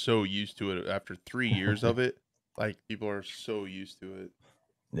everyone's so used to it after 3 years of it. Like, people are so used to it.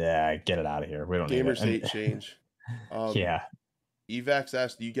 Yeah, get it out of here. We don't need it. Gamers hate change. Yeah. Evax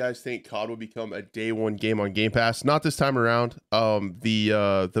asked, do you guys think COD will become a day one game on Game Pass? Not this time around.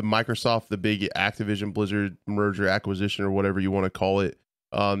 The Microsoft, the big Activision Blizzard merger acquisition, or whatever you want to call it,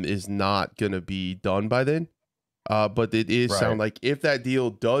 is not going to be done by then. But it is sound like if that deal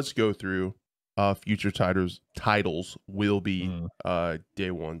does go through, future titles will be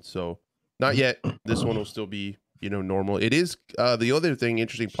day one. So Not yet. This one will still be, normal. It is the other thing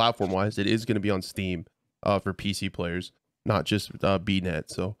interesting platform wise, it is going to be on Steam for PC players, not just BNet.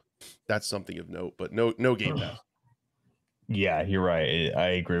 So that's something of note, but no Game Pass. Yeah, you're right. I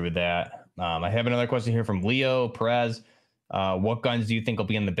agree with that. I have another question here from Leo Perez. What guns do you think will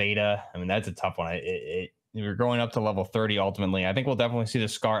be in the beta? I mean, that's a tough one. We're going up to level 30 ultimately. I think we'll definitely see the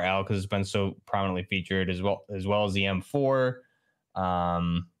Scar L because it's been so prominently featured, as well as the M4.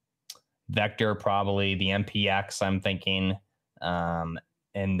 Vector, probably the MPX, I'm thinking, and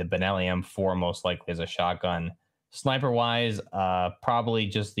the Benelli M4 most likely as a shotgun. Sniper wise, probably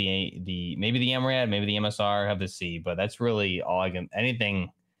just the maybe the MRAD, maybe the MSR, have to see, but that's really all I can.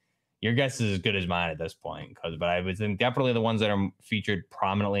 Anything, your guess is as good as mine at this point. But I would think definitely the ones that are featured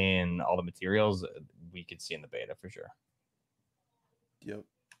prominently in all the materials we could see in the beta for sure. Yep.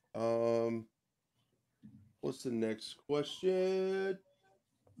 What's the next question?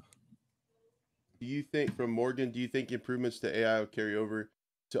 Do you think, from Morgan, do you think improvements to AI will carry over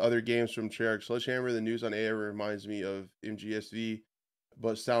to other games from Treyarch Sledgehammer? The news on AI reminds me of MGSV,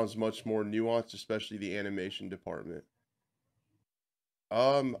 but sounds much more nuanced, especially the animation department.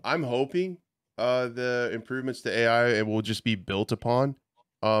 I'm hoping the improvements to AI it will just be built upon.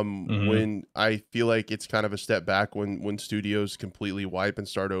 When I feel like it's kind of a step back when studios completely wipe and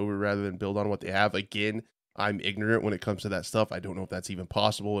start over rather than build on what they have. Again, I'm ignorant when it comes to that stuff. I don't know if that's even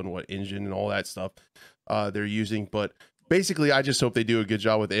possible and what engine and all that stuff they're using, but basically I just hope they do a good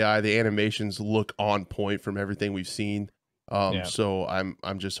job with AI. The animations look on point from everything we've seen. So I'm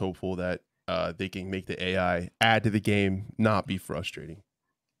just hopeful that they can make the AI add to the game, not be frustrating.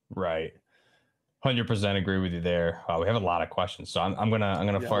 Right. 100% agree with you there. We have a lot of questions, so I'm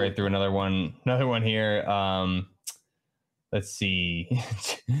gonna fire through another one here. Let's see.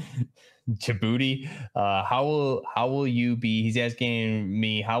 Djibouti, how will you be? He's asking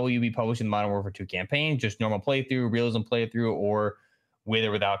me, how will you be publishing the Modern Warfare 2 campaign? Just normal playthrough, realism playthrough, or with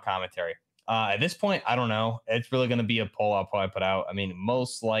or without commentary? At this point, I don't know. It's really going to be a poll I'll probably put out. I mean,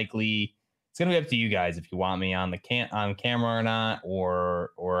 most likely it's going to be up to you guys if you want me on on camera or not,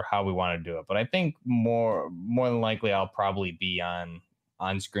 or how we want to do it. But I think more than likely I'll probably be on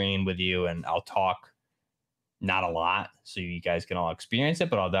screen with you, and I'll talk. Not a lot, so you guys can all experience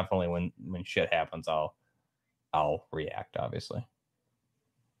it, but I'll definitely when shit happens, I'll react, obviously.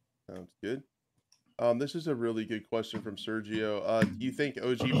 Sounds good. This is a really good question from Sergio. Do you think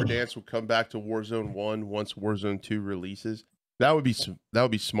OG Verdansk will come back to Warzone 1 once Warzone 2 releases? That would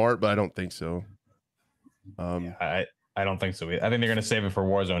be smart, but I don't think so. I don't think so. I think they're going to save it for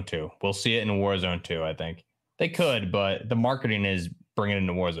Warzone 2. We'll see it in Warzone 2, I think. They could, but the marketing is bringing it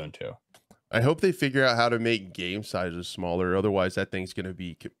into Warzone 2. I hope they figure out how to make game sizes smaller. Otherwise, that thing's going to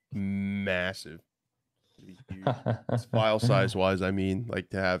be massive. File size wise, I mean, like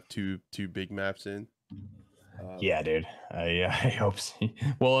to have two big maps in. Yeah, dude. I hope so.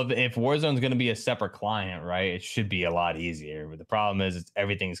 Well, if Warzone's going to be a separate client, right, it should be a lot easier. But the problem is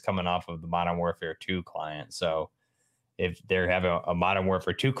everything's coming off of the Modern Warfare 2 client. So if they're having a Modern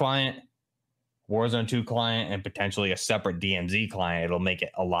Warfare 2 client, Warzone 2 client, and potentially a separate DMZ client, it'll make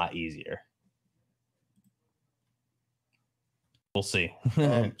it a lot easier. We'll see.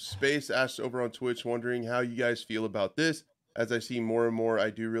 Space asked over on Twitch, wondering how you guys feel about this. As I see more and more, I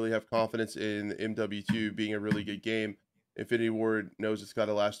do really have confidence in MW2 being a really good game. Infinity Ward knows it's got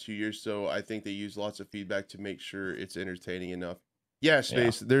to last 2 years, so I think they use lots of feedback to make sure it's entertaining enough. Yeah,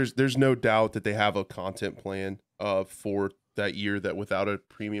 Space. Yeah. There's no doubt that they have a content plan for that year that without a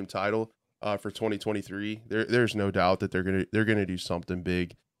premium title for 2023. There's no doubt that they're gonna do something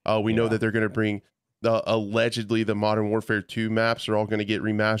big. We know that they're gonna bring. Allegedly the Modern Warfare 2 maps are all going to get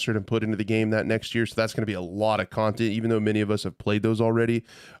remastered and put into the game that next year. So that's going to be a lot of content, even though many of us have played those already.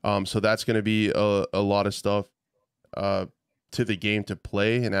 So that's going to be a lot of stuff to the game to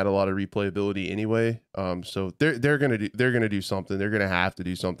play and add a lot of replayability anyway. So they're going to do something. They're going to have to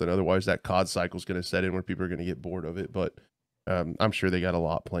do something. Otherwise that COD cycle is going to set in where people are going to get bored of it. But I'm sure they got a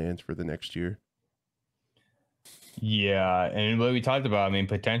lot planned for the next year. Yeah, and what we talked about, I mean,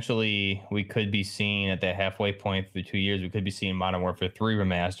 potentially we could be seeing at that halfway point through 2 years, we could be seeing Modern Warfare 3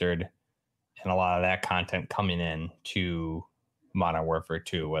 remastered and a lot of that content coming in to Modern Warfare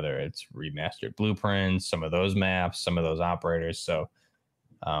 2, whether it's remastered blueprints, some of those maps, some of those operators. So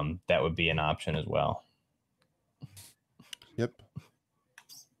that would be an option as well. Yep.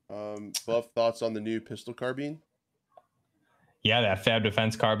 Buff, thoughts on the new pistol carbine? Yeah, that Fab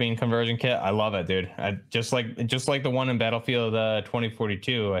Defense carbine conversion kit. I love it, dude. Just like the one in Battlefield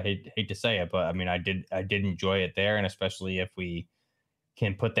 2042. I hate to say it, but I mean, I did enjoy it there, and especially if we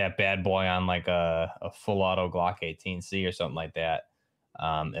can put that bad boy on like a full auto Glock 18C or something like that.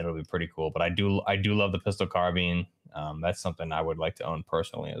 It'll be pretty cool. But I do love the pistol carbine. That's something I would like to own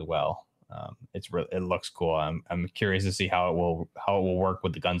personally as well. It looks cool. I'm curious to see how it will work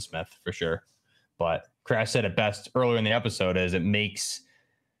with the gunsmith for sure. But Crash said it best earlier in the episode, is it makes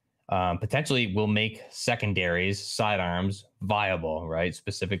potentially will make secondaries, sidearms viable, right?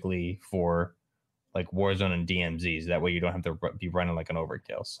 Specifically for like Warzone and DMZs. That way you don't have to be running like an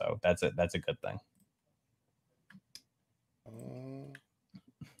overkill. So that's a good thing.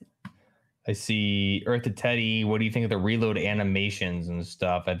 I see Earth to Teddy. What do you think of the reload animations and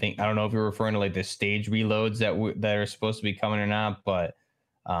stuff? I don't know if you're referring to like the stage reloads that are supposed to be coming or not, but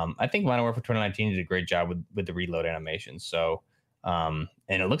I think Modern Warfare 2019 did a great job with the reload animations. So, and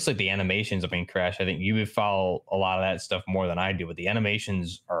it looks like the animations, I mean, Crash, I think you would follow a lot of that stuff more than I do, but the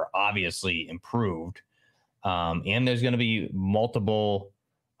animations are obviously improved. And there's going to be multiple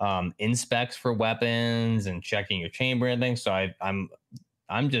inspects for weapons and checking your chamber and things. So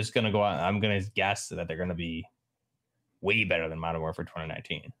I'm just going to go out. I'm going to guess that they're going to be way better than Modern Warfare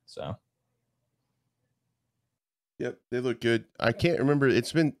 2019. So. Yep, they look good. I can't remember.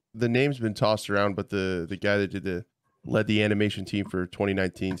 The name's been tossed around, but the guy that led the animation team for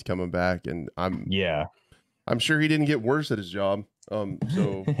 2019 is coming back, and I'm sure he didn't get worse at his job.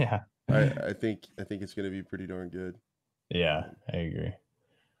 So yeah, I think it's going to be pretty darn good. Yeah, I agree.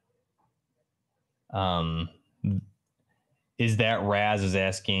 Is that Raz is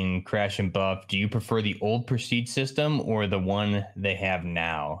asking Crash and Buff, do you prefer the old Prestige system or the one they have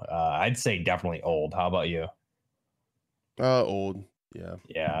now? I'd say definitely old. How about you? Old. Yeah.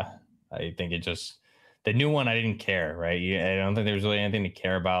 Yeah. I think the new one, I didn't care, right? I don't think there was really anything to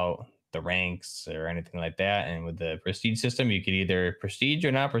care about the ranks or anything like that. And with the Prestige system, you could either Prestige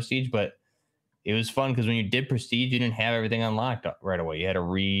or not Prestige, but it was fun because when you did Prestige, you didn't have everything unlocked right away. You had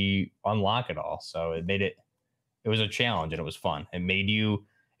to unlock it all. So it was a challenge and it was fun. It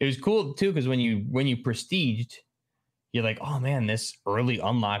was cool too, because when you prestiged, you're like, oh man, this early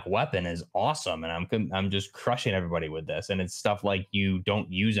unlock weapon is awesome, and I'm just crushing everybody with this. And it's stuff like you don't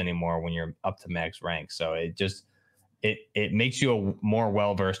use anymore when you're up to max rank. So it makes you a more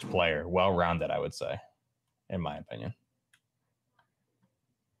well-versed player, well-rounded, I would say, in my opinion.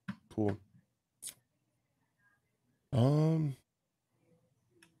 Cool.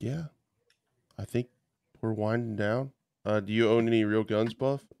 Yeah, I think we're winding down. Do you own any real guns,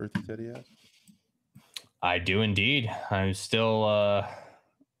 Buff? Earthy Teddy asks. I do indeed. I'm still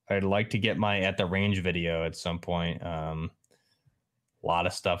I'd like to get my at the range video at some point. A lot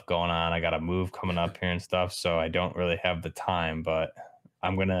of stuff going on. I got a move coming up here and stuff, so I don't really have the time, but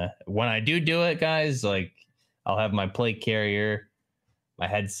when I do it, guys, like I'll have my plate carrier, my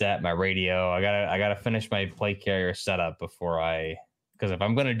headset, my radio. I gotta finish my plate carrier setup because if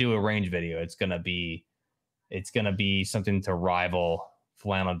I'm gonna do a range video, it's gonna be something to rival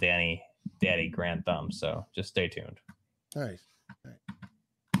Flannel Daddy Grand Thumb. So just stay tuned. Nice.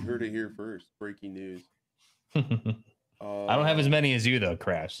 You heard it here first. Breaking news. I don't have as many as you though,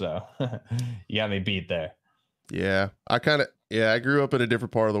 Crash. So you got me beat there. Yeah, I grew up in a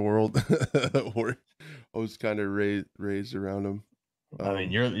different part of the world where I was kind of raised around them. I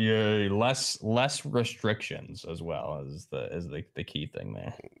mean, you're less restrictions as well as the key thing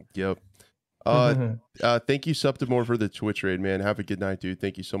there. Yep. Thank you, Septimore, for the Twitch raid, man. Have a good night, dude.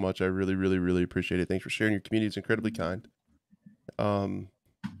 Thank you so much. I really, really, really appreciate it. Thanks for sharing your community. It's incredibly kind.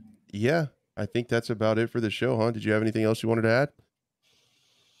 Yeah, I think that's about it for the show, huh? Did you have anything else you wanted to add?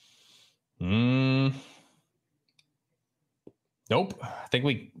 Nope. I think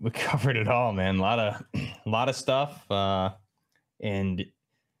we covered it all, man. A lot of stuff. And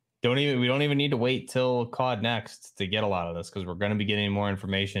we don't even need to wait till COD next to get a lot of this, because we're going to be getting more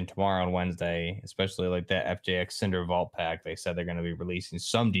information tomorrow on Wednesday, especially like that FJX Cinder Vault pack. They said they're going to be releasing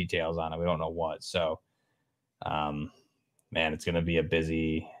some details on it. We don't know what. So, man, it's going to be a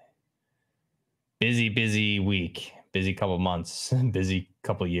busy week, busy couple months, busy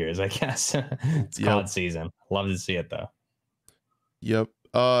couple years, I guess. It's COD season. Love to see it though. Yep.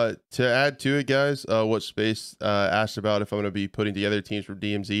 To add to it, guys, what Space asked about if I'm going to be putting together teams for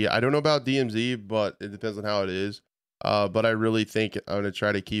DMZ. I don't know about DMZ, but it depends on how it is. But I really think I'm going to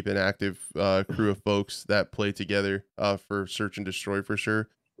try to keep an active crew of folks that play together for Search and Destroy for sure.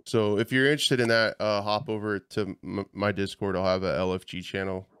 So if you're interested in that, hop over to my Discord. I'll have a LFG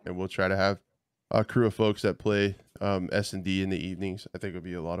channel, and we'll try to have a crew of folks that play S&D in the evenings. I think it'll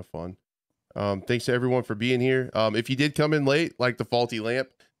be a lot of fun. Thanks to everyone for being here. If you did come in late, like the faulty lamp,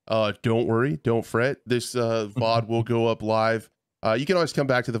 don't worry, don't fret. This VOD will go up live. You can always come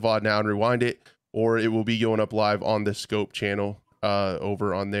back to the VOD now and rewind it, or it will be going up live on the Scope channel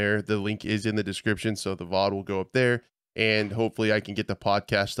over on there. The link is in the description, so the VOD will go up there. and hopefully I can get the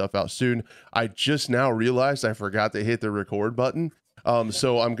podcast stuff out soon. I just now realized I forgot to hit the record button.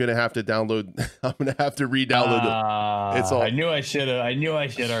 So I'm gonna have to download. I'm gonna have to re-download it. It's all. I knew I should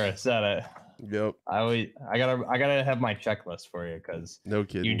have said it. Yep. I gotta have my checklist for you, because no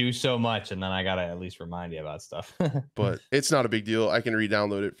kidding. You do so much, and then I gotta at least remind you about stuff. But it's not a big deal. I can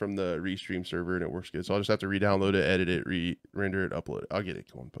re-download it from the Restream server, and it works good. So I'll just have to re-download it, edit it, render it, upload it. I'll get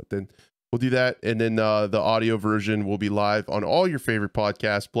it going. But then we'll do that, and then the audio version will be live on all your favorite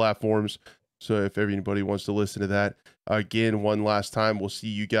podcast platforms. So if anybody wants to listen to that, again, one last time, we'll see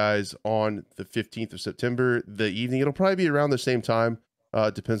you guys on the 15th of September, the evening. It'll probably be around the same time.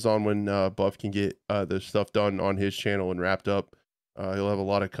 Depends on when Buff can get the stuff done on his channel and wrapped up. He'll have a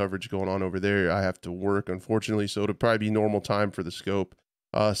lot of coverage going on over there. I have to work, unfortunately, so it'll probably be normal time for the scope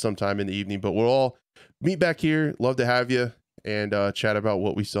sometime in the evening. But we'll all meet back here. Love to have you and chat about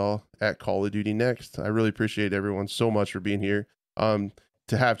what we saw at Call of Duty next. I really appreciate everyone so much for being here.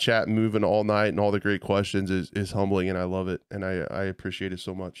 To have chat moving all night and all the great questions is humbling, and I love it, and I appreciate it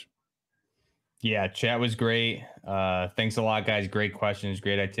so much. Yeah, chat was great. Thanks a lot, guys. Great questions,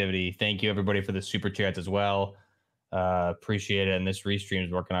 great activity. Thank you, everybody, for the super chats as well. Appreciate it. And this restream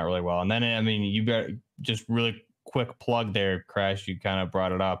is working out really well. And then, I mean, you got just really quick plug there, Crash. You kind of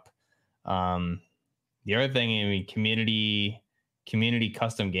brought it up. The other thing, I mean, community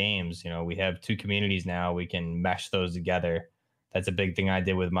custom games. You know, we have 2 communities now. We can mesh those together. That's a big thing I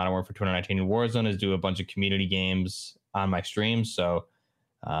did with Modern Warfare 2019 and Warzone, is do a bunch of community games on my streams. So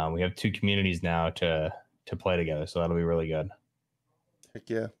we have 2 communities now to play together. So that'll be really good. Heck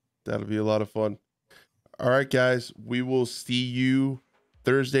yeah, that'll be a lot of fun. All right, guys, we will see you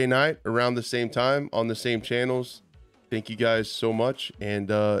Thursday night around the same time on the same channels. Thank you guys so much,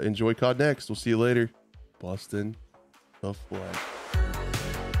 and enjoy COD next. We'll see you later. Boston, tough flag.